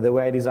 but the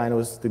way I designed it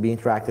was to be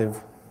interactive.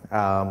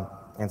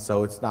 And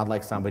so it's not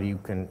like somebody who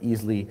can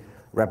easily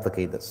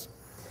replicate this.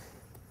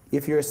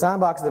 If you're a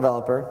sandbox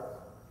developer,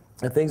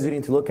 the things you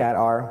need to look at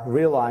are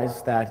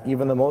realize that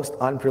even the most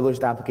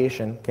unprivileged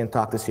application can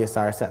talk to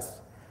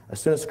CSRSS. As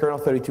soon as kernel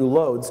 32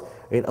 loads,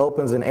 it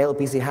opens an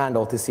ALPC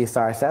handle to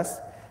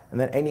CSRSS, and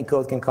then any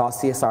code can call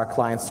CSR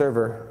client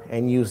server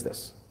and use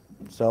this.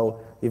 So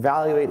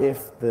evaluate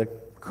if the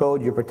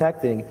code you're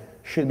protecting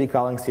should be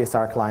calling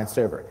CSR client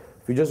server.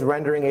 If you're just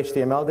rendering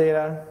HTML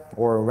data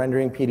or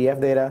rendering PDF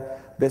data,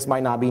 this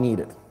might not be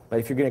needed. But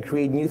if you're going to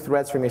create new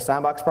threads from your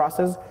sandbox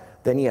process,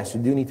 then yes,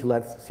 you do need to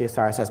let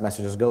CSRSS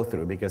messages go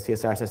through because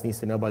CSRSS needs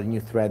to know about the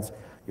new threads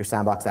your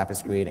sandbox app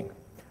is creating.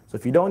 So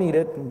if you don't need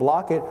it,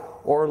 block it,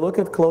 or look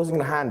at closing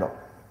the handle.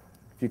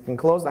 If you can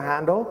close the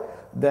handle,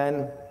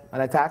 then an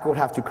attacker would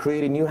have to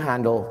create a new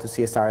handle to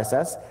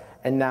CSRSS,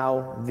 and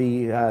now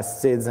the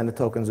SIDs and the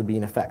tokens would be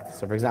in effect.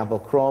 So for example,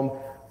 Chrome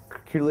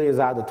clears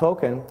out the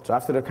token, so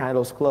after the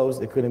handle is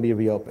closed, it couldn't be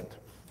reopened.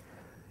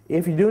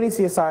 If you do need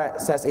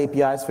CSRSS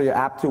APIs for your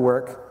app to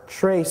work,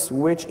 trace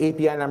which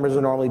API numbers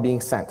are normally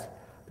being sent.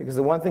 Because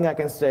the one thing I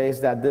can say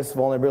is that this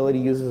vulnerability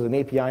uses an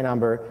API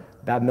number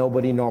that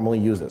nobody normally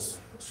uses.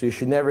 So you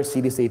should never see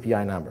this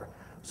API number.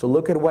 So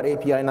look at what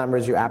API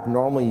numbers your app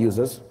normally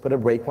uses, put a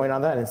breakpoint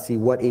on that, and see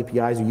what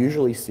APIs you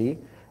usually see,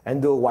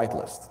 and do a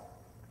whitelist.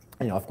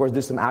 Of course,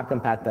 do some app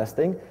compat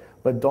testing,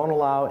 but don't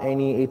allow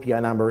any API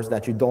numbers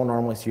that you don't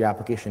normally see your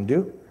application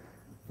do.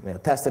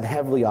 Test it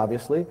heavily,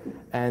 obviously,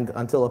 and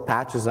until a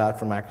patch is out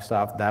from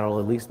Microsoft, that'll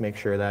at least make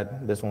sure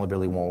that this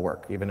vulnerability won't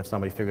work. Even if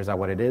somebody figures out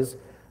what it is,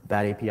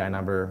 that API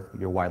number,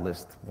 your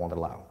whitelist won't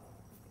allow.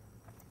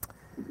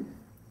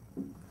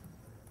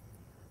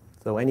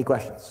 So any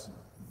questions?